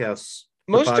Steakhouse.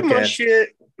 Most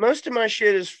of my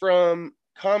shit is from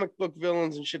comic book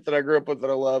villains and shit that I grew up with that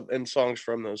I love, and songs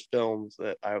from those films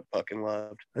that I fucking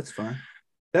loved. That's fine.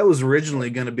 That was originally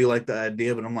going to be like the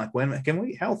idea, but I'm like, wait a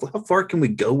minute, how far can we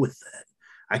go with that?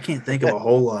 I can't think of a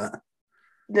whole lot.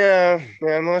 Yeah,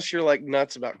 unless you're like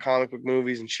nuts about comic book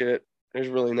movies and shit, there's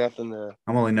really nothing to.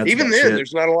 I'm only nuts. Even about then, shit.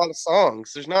 There's not a lot of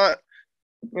songs. There's not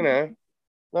a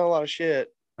lot of shit.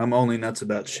 I'm only nuts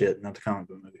about shit, not the comic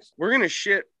book movies. We're gonna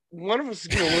shit. One of us is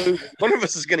gonna lose. One of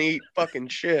us is gonna eat fucking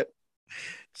shit.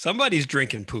 Somebody's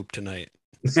drinking poop tonight.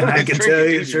 I can tell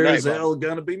you, sure as hell,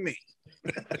 gonna be me,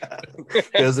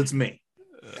 because it's me.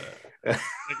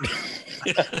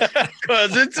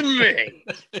 Because it's me.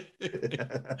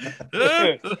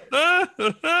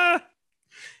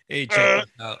 Hey, check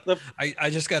this out. I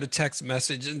just got a text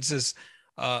message and it says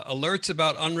alerts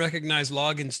about unrecognized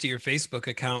logins to your Facebook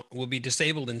account will be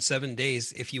disabled in 7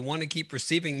 days. If you want to keep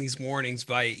receiving these warnings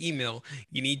via email,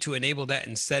 you need to enable that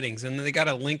in settings. And then they got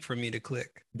a link for me to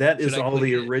click. That is all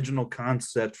the original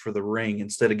concept for the Ring.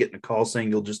 Instead of getting a call saying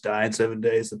you'll just die in 7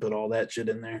 days, they put all that shit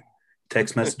in there,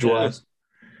 text message wise.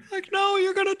 Like, no,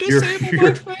 you're going to disable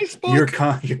my Facebook.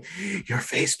 Your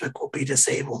Facebook will be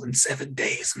disabled in 7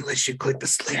 days unless you click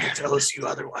the link and tell us you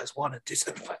otherwise want to do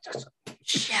something.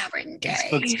 7 days.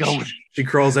 Let's go. She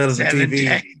crawls out of the 7 TV.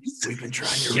 days. We've been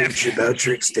trying to reach you about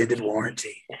your extended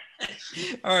warranty.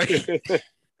 All right.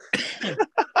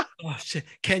 Oh, shit.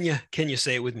 Can you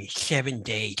say it with me? 7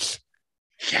 days.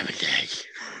 7 days.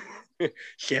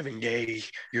 7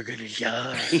 days, you're gonna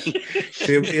die.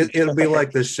 It'll be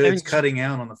like the shit's cutting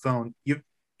out on the phone.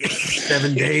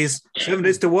 7 days. 7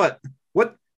 days to what?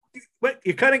 What?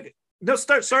 You're cutting? No,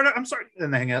 start. I'm sorry.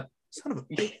 And hang up. Son of a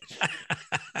bitch.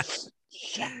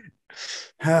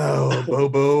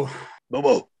 Oh,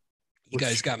 Bobo. You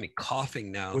guys got me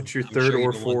coughing now. What's your third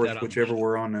or fourth, whichever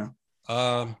we're on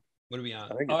now? What are we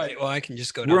on? I think All it's- right. Well, I can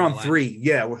just go down. We're on the line. 3.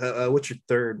 Yeah. What's your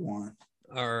third one?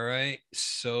 All right.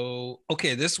 So,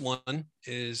 okay, this one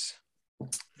is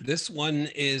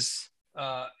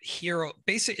hero.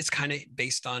 Basically, it's kind of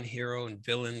based on hero and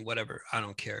villain, whatever. I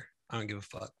don't care. I don't give a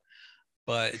fuck.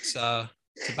 But it's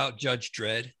about Judge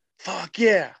Dredd, Fuck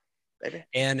yeah, baby.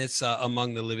 and it's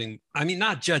Among the Living. I mean,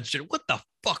 not Judge Dredd. What the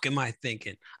fuck am I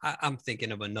thinking? I'm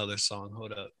thinking of another song.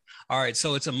 Hold up. All right,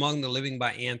 so it's Among the Living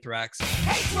by Anthrax.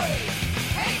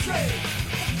 Hatred,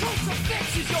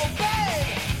 crucifix is your bed.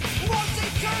 Once he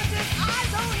turns his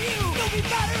eyes on you, you'll be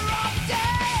better off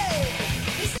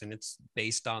dead. And it's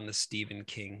based on the Stephen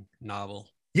King novel.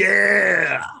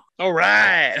 Yeah. All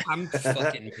right. I'm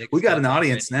fucking mixed We got up an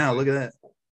audience already. now. Look at that.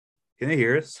 Can they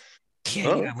hear us?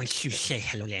 Oh. I want you to say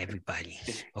hello to everybody.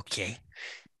 Okay.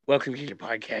 Welcome to the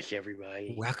podcast,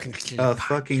 everybody. Welcome to the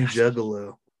Fucking podcast.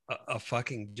 juggalo. A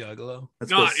fucking juggalo.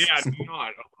 That's Not, what- yeah,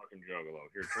 not a fucking juggalo.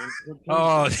 Here, turn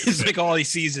Oh, it's like all he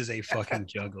sees is a fucking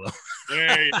juggalo.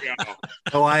 there you go.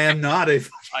 Oh, I am not a.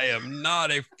 I am not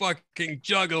a fucking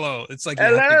juggalo. It's like you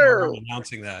have to go Hello. around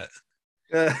announcing that.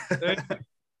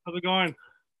 How's it going?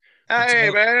 Hey,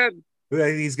 So- man. We got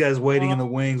these guys waiting in the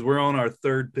wings. We're on our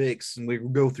third picks, and we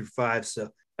go through 5. So It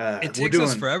we're takes us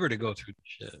doing. forever to go through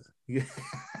shit.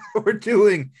 We're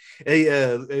doing a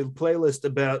playlist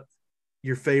about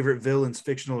your favorite villains,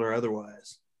 fictional or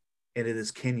otherwise, and it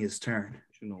is Kenya's turn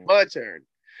My turn.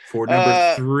 for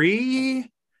number 3.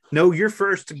 No, you're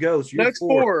first to go. So you're Next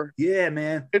 4. Yeah,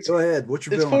 man. It's- Go ahead. What's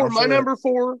your It's villain? 4. I'll My shut number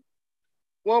 4.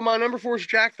 Well, my number 4 is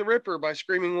Jack the Ripper by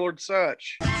Screaming Lord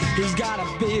Sutch. He's got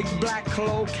a big black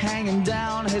cloak hanging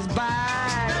down his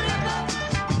back.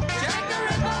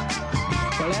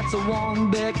 Well, that's a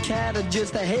one-bit cat that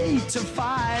just hate to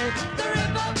fight.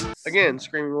 Again,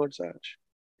 Screaming Lord Sutch.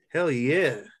 Hell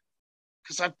yeah.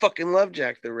 Because I fucking love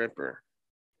Jack the Ripper.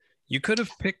 You could have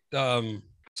picked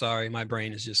sorry, my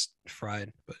brain is just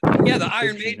fried. But yeah, the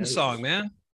Iron Maiden song,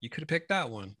 man. You could have picked that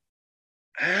one.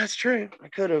 That's true. I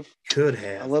could have. Could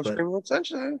have. I love but Screaming Lord Sutch,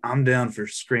 though. I'm down for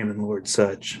Screaming Lord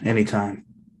Such anytime.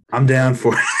 I'm down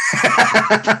for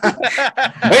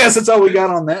Yes, that's all we got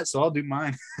on that, so I'll do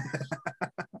mine.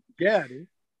 Yeah, dude.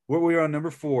 Where we are on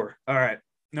number 4. All right.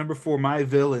 Number 4, my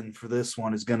villain for this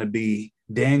one is going to be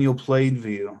Daniel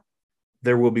Plainview.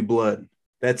 There Will Be Blood.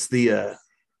 That's the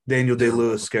Daniel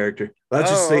Day-Lewis character. Let's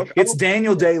just say okay. it's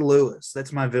Daniel Day-Lewis.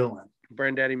 That's my villain.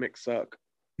 Granddaddy McSuck.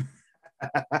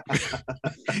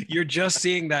 You're just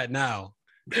seeing that now.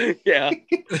 Yeah.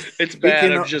 It's bad.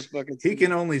 can- I'm just fucking. He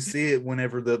can only see it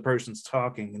whenever the person's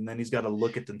talking, and then he's got to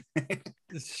look at them.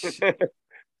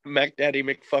 McDaddy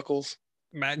McFuckles.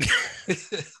 Matt.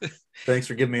 Thanks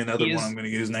for giving me another He one is- I'm going to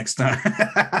use next time.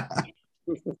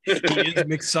 He is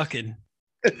McSuckin.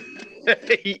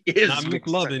 He is. Not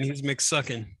McLovin, he's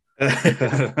McSuckin.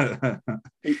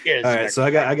 He is. All right, so I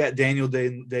got Daniel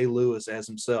Day-Lewis as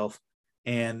himself,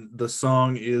 and the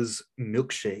song is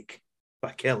 "Milkshake"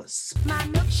 by Kellis. My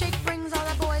milkshake brings all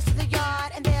the boys to the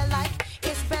yard, and they're like,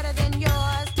 it's better than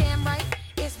yours. Damn right,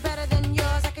 it's better than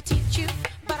yours. I could teach you,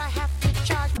 but I have to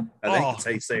charge. I think Oh. that's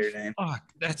how you say your name. Fuck,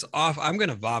 that's off. I'm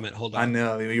gonna vomit. Hold on. I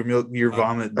know your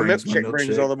vomit A brings my milkshake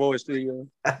brings all milkshake. the boys to you.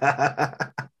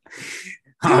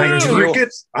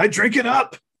 I drink it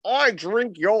up. I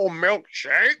drink your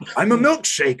milkshake. I'm a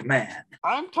milkshake man.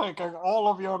 I'm taking all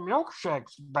of your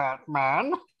milkshakes,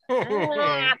 Batman. Put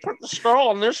the straw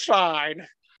on this side.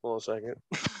 Hold on a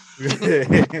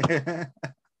second.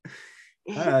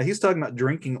 He's talking about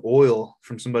drinking oil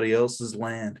from somebody else's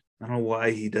land. I don't know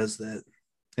why he does that.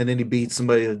 And then he beats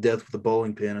somebody to death with a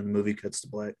bowling pin, and the movie cuts to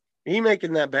black. You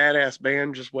making that badass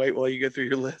band just wait while you go through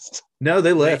your list? No,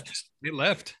 they left. They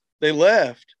left. They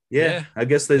left. Yeah, Yeah. I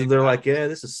guess they're like, yeah,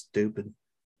 this is stupid.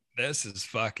 This is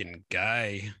fucking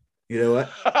guy. You know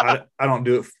what? I don't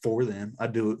do it for them. I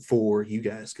do it for you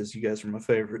guys because you guys are my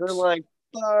favorites. They're like,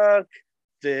 fuck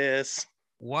this.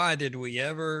 Why did we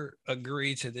ever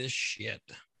agree to this shit?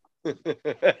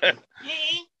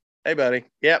 Hey, buddy.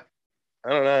 Yep. I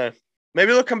don't know.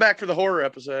 Maybe they'll come back for the horror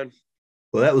episode.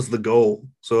 Well, that was the goal.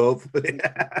 So hopefully.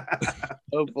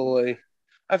 Hopefully.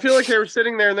 I feel like they were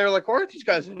sitting there and they were like, why aren't these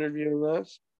guys interviewing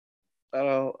us? I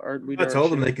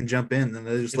told them they can jump in, and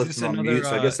they just Is left this them on another, mute.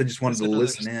 So I guess they just wanted is to this another-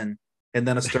 listen in. And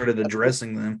then I started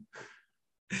addressing them.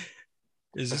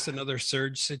 Is this another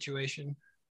surge situation?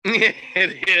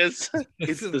 It is.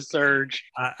 It's the surge.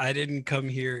 I didn't come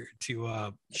here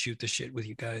to shoot the shit with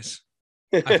you guys.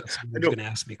 I thought someone was don't- gonna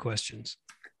ask me questions.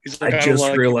 He's like, I don't just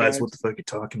like you realized guys. what the fuck you're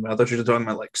talking about. I thought you were talking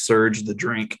about like Surge the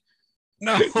drink.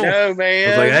 No, No, I man.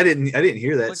 was like, I didn't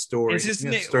hear that What- story. Is his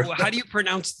Yeah, name? start- How do you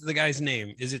pronounce the guy's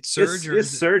name? Is it Surge It's, or it's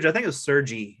is it, Surge. I think it's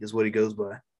Surgy is what he goes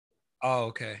by. Oh,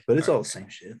 okay. But it's all the same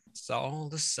shit. It's all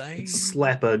the same.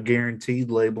 Slap a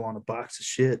guaranteed label on a box of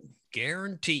shit.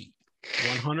 Guaranteed.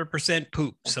 100%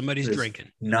 poop. Somebody's That's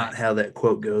drinking. not how that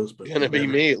quote goes, but Gonna be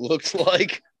whatever. me, it looks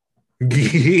like. I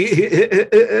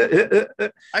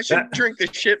should drink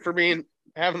this shit for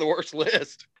having the worst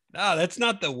list. No, that's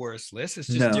not the worst list. It's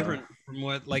just No. different from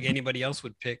what like anybody else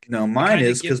would pick. No, mine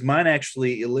is because mine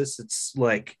actually elicits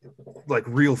like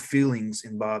real feelings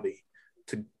in Bobby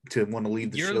to want to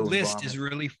leave the show. Your and list vomit. is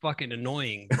really fucking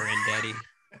annoying, Granddaddy.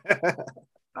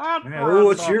 Yeah, well,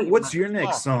 what's your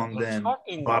next song then,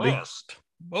 Bobby? List.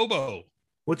 Bobo.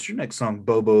 What's your next song,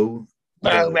 Bobo?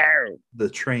 The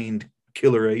trained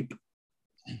killer ape.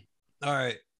 All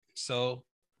right. So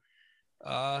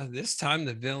this time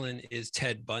the villain is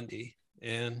Ted Bundy,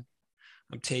 and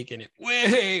I'm taking it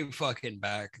way fucking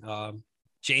back.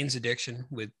 Jane's Addiction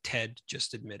with Ted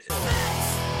Just Admit It.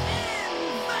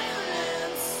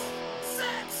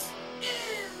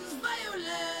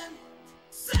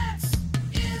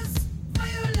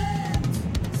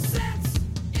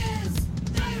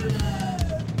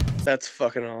 That's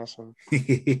fucking awesome.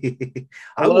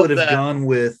 I would have gone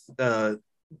with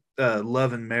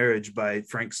Love and Marriage by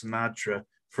Frank Sinatra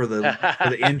for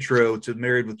the intro to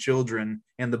Married with Children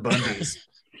and the Bundys.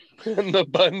 And the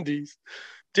Bundys.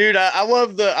 Dude, I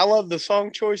love the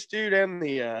song choice, dude, and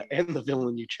the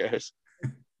villain you chose.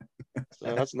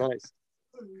 So that's nice.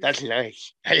 That's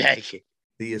nice. I like it.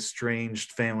 The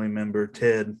estranged family member,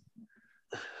 Ted.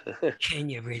 Can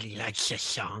you really like the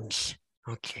songs?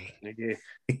 Okay. Nigga.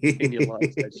 And you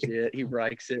like that shit. He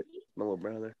writes it, my little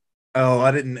brother. Oh,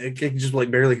 I can just like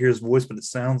barely hear his voice, but it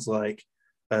sounds like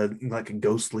a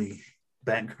ghostly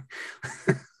background.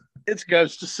 It's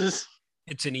Ghostesses.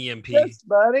 It's an EMP. Yes,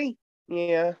 buddy.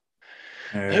 Yeah.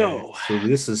 All right. So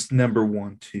this is number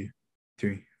 1, 2,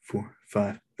 3, 4,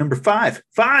 5. Number 5.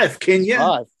 5, Kenya.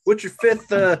 5. What's your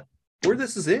fifth? Where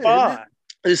this is it? 5. Isn't it?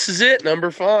 This is it. Number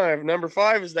 5. Number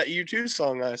 5 is that U2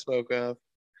 song I spoke of.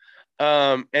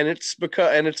 And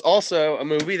it's also a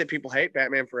movie that people hate,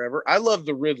 Batman Forever. I love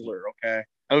the Riddler. Okay,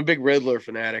 I'm a big Riddler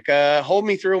fanatic. Hold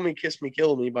Me, Thrill Me, Kiss Me,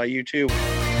 Kill Me by U2.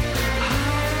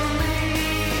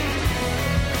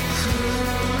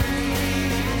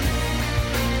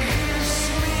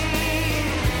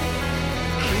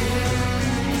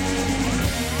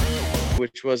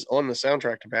 Which was on the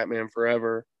soundtrack to Batman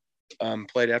Forever.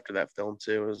 Played after that film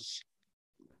too. It was,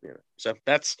 so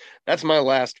that's my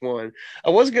last one. I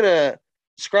was gonna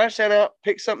scratch that out,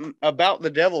 pick something about the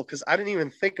devil because I didn't even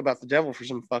think about the devil for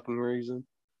some fucking reason.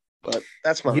 But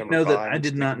that's my. That I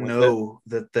did not know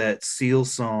that Seal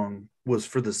song was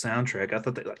for the soundtrack. I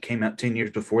thought that came out 10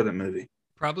 years before that movie.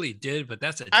 Probably did, but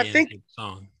that's a damn good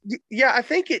song. Yeah, I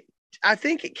think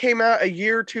it came out a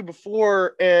year or two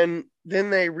before, and then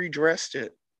they redressed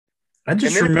it. I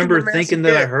just remember thinking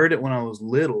that I heard it when I was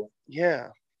little. Yeah.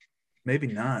 Maybe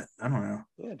not. I don't know.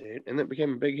 Yeah, dude. And it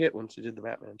became a big hit once he did the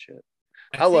Batman shit.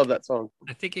 I love that song.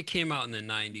 I think it came out in the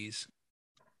 90s.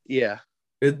 Yeah.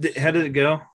 How did it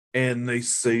go? And they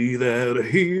say that a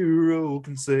hero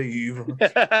can save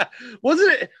us.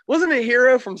 Wasn't it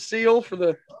Hero from Seal for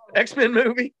the X-Men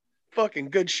movie?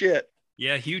 Fucking good shit.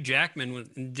 Yeah, Hugh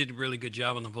Jackman did a really good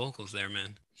job on the vocals there,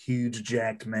 man. Huge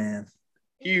jacked man.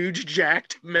 Huge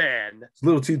jacked man. It's a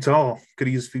little too tall. Could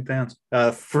have used a few pounds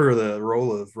for the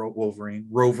role of Wolverine.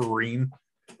 Roverine.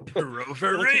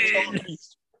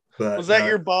 But, was that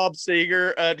your Bob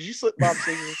Seger? Did you slip Bob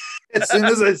Seger? As soon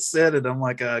as I said it, I'm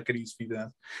like, I could use a few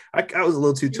pounds. I was a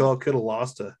little too tall. Could have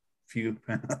lost a few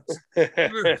pounds.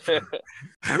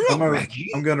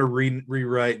 I'm going to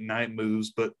rewrite Night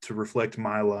Moves, but to reflect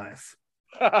my life.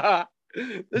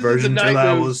 This version is till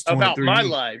I was 23. about my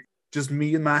life. Just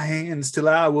me and my hands till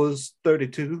I was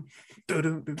 32.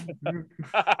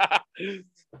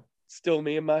 Still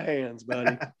me and my hands,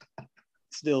 buddy.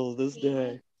 Still this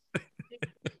day.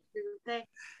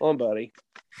 On, buddy.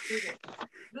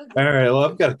 All right. Well,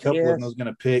 I've got a couple of them I was going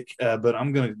to pick, but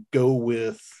I'm going to go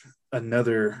with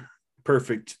another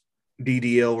perfect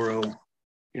DDL role.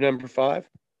 Your number 5?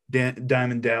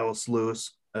 Diamond Dallas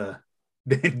Lewis.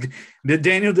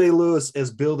 Daniel Day-Lewis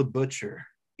as Bill the Butcher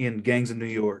in Gangs of New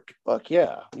York. Fuck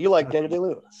yeah. You like Daniel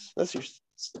Day-Lewis. That's your...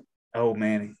 Oh,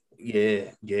 man.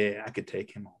 Yeah. I could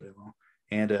take him all day long.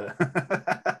 And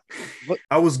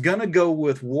I was going to go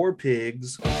with War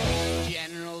Pigs.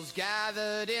 Generals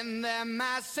gathered in their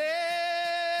masses.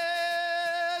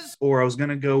 Or I was going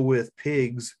to go with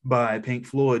Pigs by Pink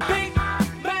Floyd. Pink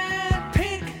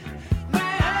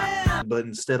man. But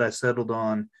instead I settled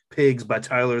on Pigs by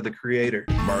Tyler, the Creator.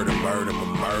 Murder,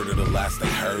 the last they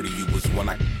heard of you was when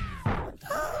I...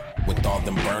 With all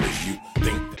them burners, you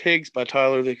think... Pigs by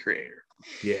Tyler, the Creator.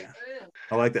 Yeah.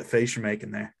 I like that face you're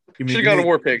making there. Should have gone to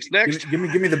War Pigs. Next. Give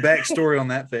me the backstory on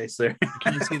that face there.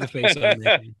 Can you see the face I'm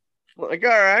making? Like, all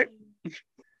right.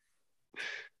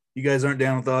 You guys aren't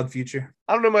down with Odd Future?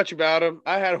 I don't know much about him.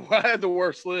 I had the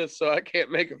worst list, so I can't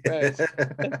make a face.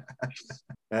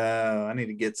 I need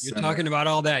to get You're some. talking about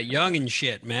all that young and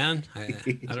shit, man. I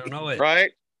don't know it.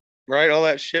 Right? All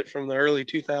that shit from the early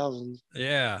 2000s.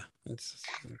 Yeah.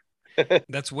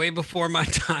 That's way before my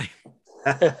time.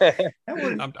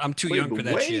 I'm too young for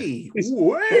that shit.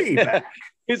 Way back.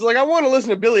 He's like, I want to listen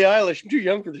to Billie Eilish. I'm too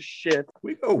young for this shit.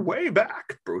 We go way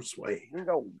back, Bruce Wayne. We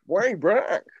go way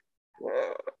back.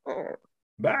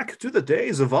 Back to the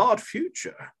days of Odd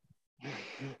Future.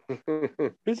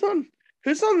 Who's on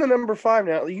the number 5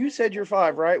 now? You said you're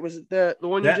 5, right? Was it the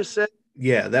one you just said?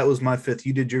 Yeah, that was my 5th.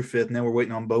 You did your 5th. Now we're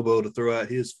waiting on Bobo to throw out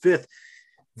his 5th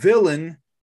villain,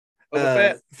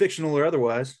 fictional or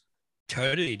otherwise.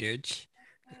 Totally, dude.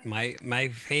 My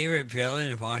favorite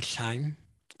villain of all time.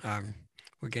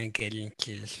 We're gonna get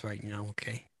into this right now,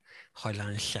 okay? Hold on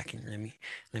a second.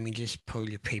 Let me just pull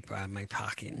the paper out of my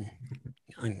pocket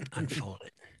and unfold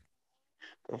it.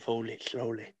 Unfold it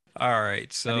slowly. All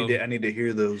right, so I need to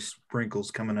hear those wrinkles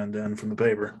coming undone from the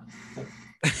paper.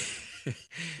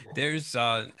 There's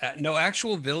no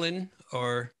actual villain,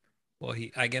 or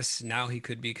I guess now he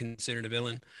could be considered a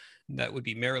villain. That would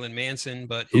be Marilyn Manson,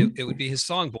 but it would be his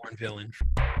song "Born Villain."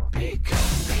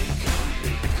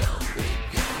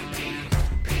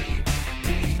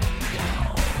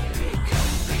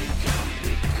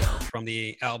 From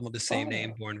the album of the same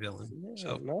name, Born Villain.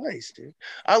 So nice, dude.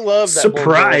 I love that.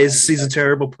 Surprise, he's a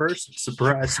terrible person.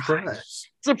 Surprise.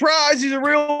 Surprise, he's a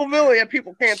real villain. Yeah,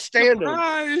 people can't stand him.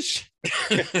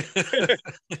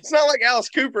 It's not like Alice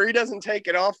Cooper. He doesn't take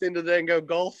it off into the and go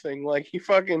golfing. Like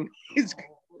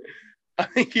I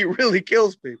think he really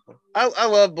kills people. I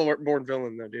love Born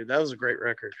Villain though, dude. That was a great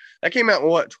record. That came out in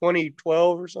what,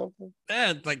 2012 or something?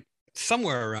 Yeah, like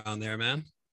somewhere around there, man.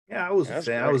 Yeah, I was a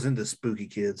fan. I was into Spooky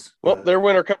Kids. Well, there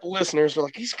went a couple listeners. They're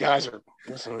like, these guys are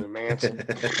listening to Manson.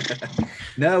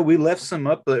 No, we left some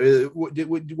up. What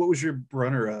was your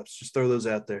runner-ups? Just throw those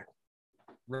out there.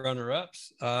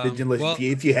 Runner-ups?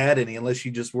 If you had any, unless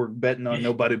you just were betting on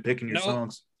nobody picking your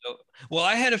songs. No. Well,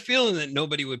 I had a feeling that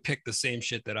nobody would pick the same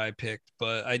shit that I picked,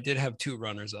 but I did have 2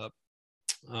 runners-up.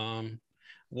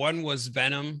 One was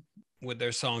Venom with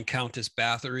their song Countess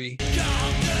Bathory.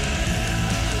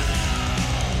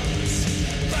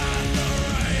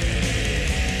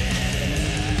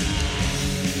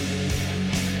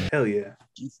 Hell yeah.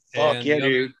 Fuck yeah,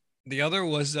 dude. The other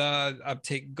was I'm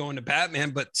going to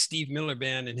Batman, but Steve Miller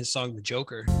Band and his song The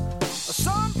Joker.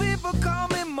 Some people call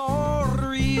me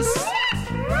Maurice.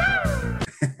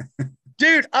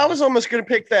 Dude, I was almost gonna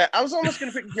pick that. I was almost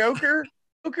gonna pick Joker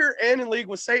and In League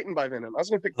with Satan by Venom. I was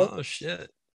gonna pick both. Oh shit.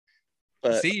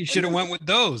 But see, you should have went with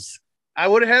those. I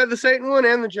would have had the Satan one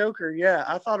and the Joker. Yeah,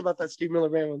 I thought about that Steve Miller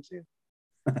Band one too.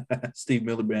 Steve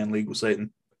Miller Band, League with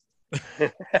Satan.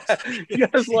 You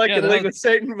guys like In League with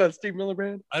Satan by Steve Miller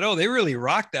Band? I know, they really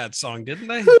rocked that song, didn't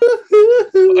they?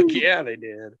 Fuck yeah, they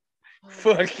did.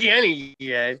 Fuck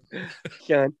yeah.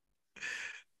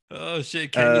 Oh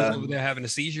shit, Kenya's over there having a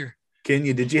seizure.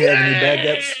 Kenya, did you have any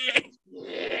backups?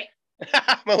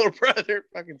 My little brother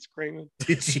fucking screaming.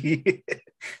 Did you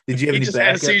have any just backups?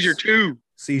 had a seizure 2.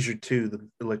 Seizure 2, the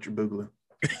Electric Boogaloo.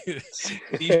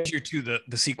 Seizure 2,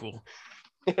 the sequel.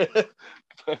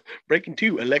 Breaking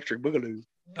 2, Electric Boogaloo.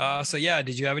 So yeah,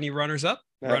 did you have any runners up?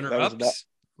 Runner ups?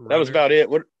 That was about it.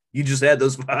 What you just had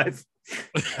those 5?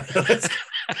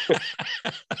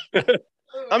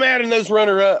 I'm adding those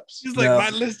runner-ups. He's like, my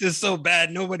list is so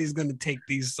bad, nobody's gonna take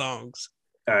these songs.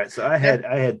 All right, so I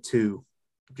had 2,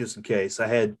 just in case. I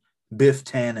had Biff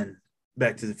Tannen,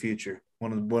 Back to the Future,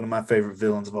 one of my favorite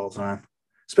villains of all time.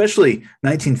 Especially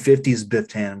 1950s Biff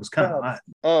Tannen was kind of hot.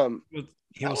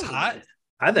 He was hot.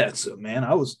 I thought so, man.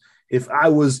 If I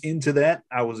was into that,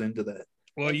 I was into that.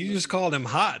 Well, you just called him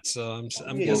hot, so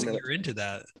I'm guessing you're into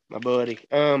that, my buddy.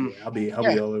 Yeah, I'll be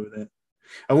all over that.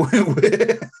 I went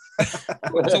with.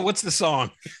 So what's the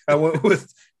song? I went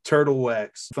with Turtle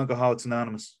Wax, Funkaholics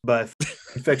Anonymous by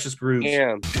Infectious Grooves.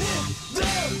 Yeah.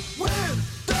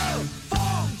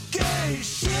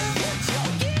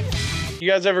 You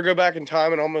guys ever go back in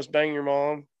time and almost bang your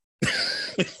mom?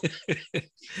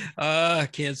 I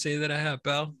can't say that I have,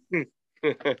 pal.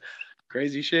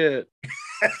 Crazy shit.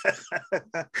 That's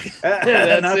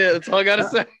it. That's all I gotta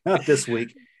say. Not this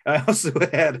week. I also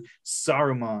had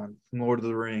Saruman from Lord of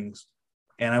the Rings,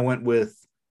 and I went with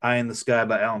 "Eye in the Sky"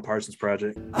 by Alan Parsons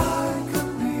Project. I could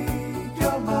read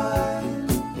your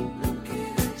mind.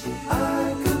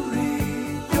 I could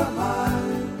read your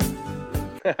mind.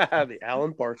 The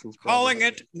Alan Parsons Project. Calling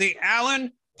it the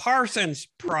Alan Parsons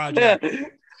Project.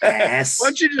 Ass.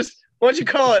 Why don't you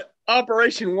call it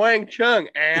Operation Wang Chung,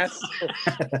 ass?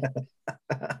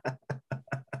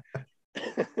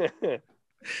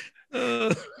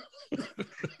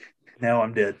 Now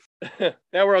I'm dead.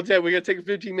 Now we're all dead. We got to take a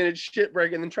 15-minute shit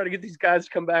break and then try to get these guys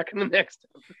to come back in the next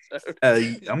episode.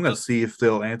 I'm going to see if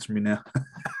they'll answer me now.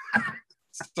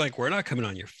 It's like, we're not coming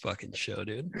on your fucking show,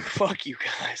 dude. Fuck you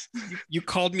guys. You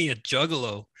called me a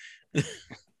juggalo.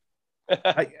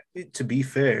 To be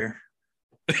fair,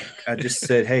 I just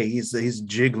said, hey, he's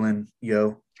jiggling,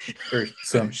 yo, or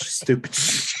some stupid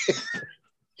shit.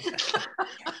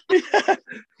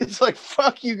 It's like,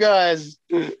 fuck you guys.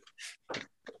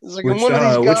 It's like one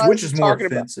of these guys which is more talking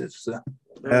offensive.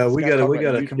 about- We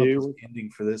gotta come up YouTube. with an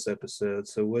ending for this episode.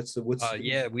 So what's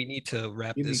Yeah, we need to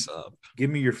wrap this up.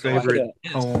 Give me your favorite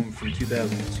poem from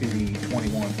 2002 to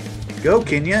 21. Go,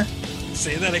 Kenya.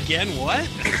 Say that again. What?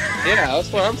 Yeah,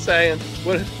 that's what I'm saying.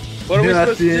 What are we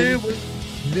supposed to do?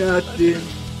 Nothing.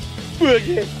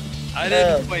 I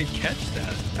didn't quite catch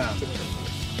that.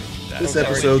 This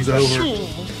episode's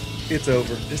over. It's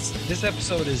over. This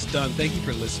episode is done. Thank you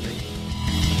for listening.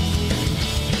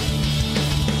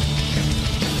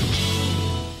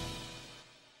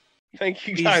 Thank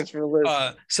you guys for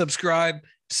listening. Subscribe,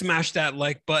 smash that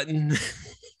like button.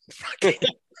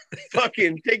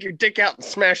 Fucking take your dick out and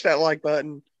smash that like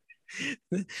button.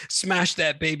 Smash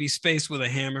that baby's face with a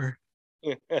hammer.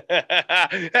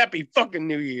 Happy fucking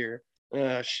New Year.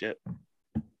 Oh, shit.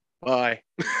 Bye.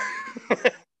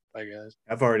 Bye, guys.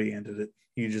 I've already ended it.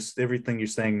 You just everything you're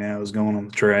saying now is going on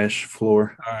the trash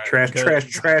floor. Right,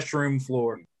 trash room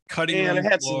floor. Cutting Man, room I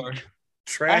had floor.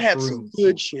 Trash I had room. some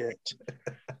good shit.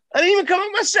 I didn't even come up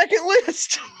with my second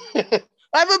list.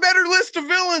 I have a better list of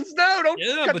villains. No, don't.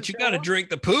 Yeah, cut but it you got to down. drink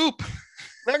the poop.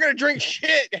 I'm not gonna drink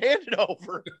shit. Hand it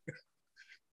over.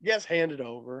 Yes, hand it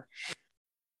over.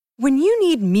 When you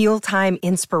need mealtime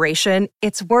inspiration,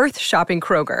 it's worth shopping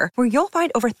Kroger, where you'll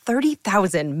find over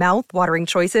 30,000 mouth-watering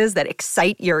choices that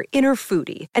excite your inner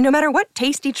foodie. And no matter what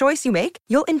tasty choice you make,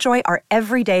 you'll enjoy our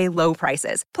everyday low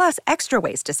prices, plus extra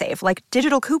ways to save, like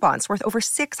digital coupons worth over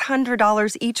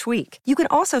 $600 each week. You can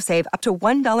also save up to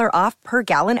 $1 off per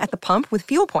gallon at the pump with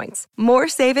fuel points. More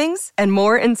savings and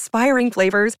more inspiring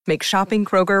flavors make shopping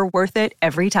Kroger worth it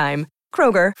every time.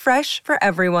 Kroger, fresh for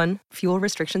everyone. Fuel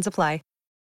restrictions apply.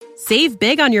 Save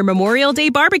big on your Memorial Day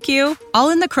barbecue, all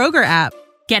in the Kroger app.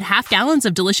 Get half gallons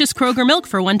of delicious Kroger milk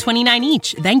for $1.29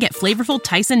 each. Then get flavorful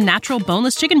Tyson natural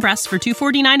boneless chicken breasts for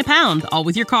 $2.49 a pound, all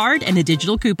with your card and a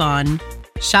digital coupon.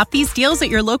 Shop these deals at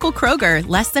your local Kroger,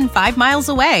 less than 5 miles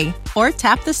away. Or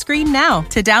tap the screen now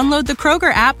to download the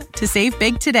Kroger app to save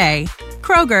big today.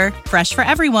 Kroger, fresh for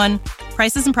everyone.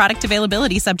 Prices and product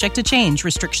availability subject to change.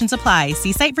 Restrictions apply.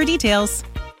 See site for details.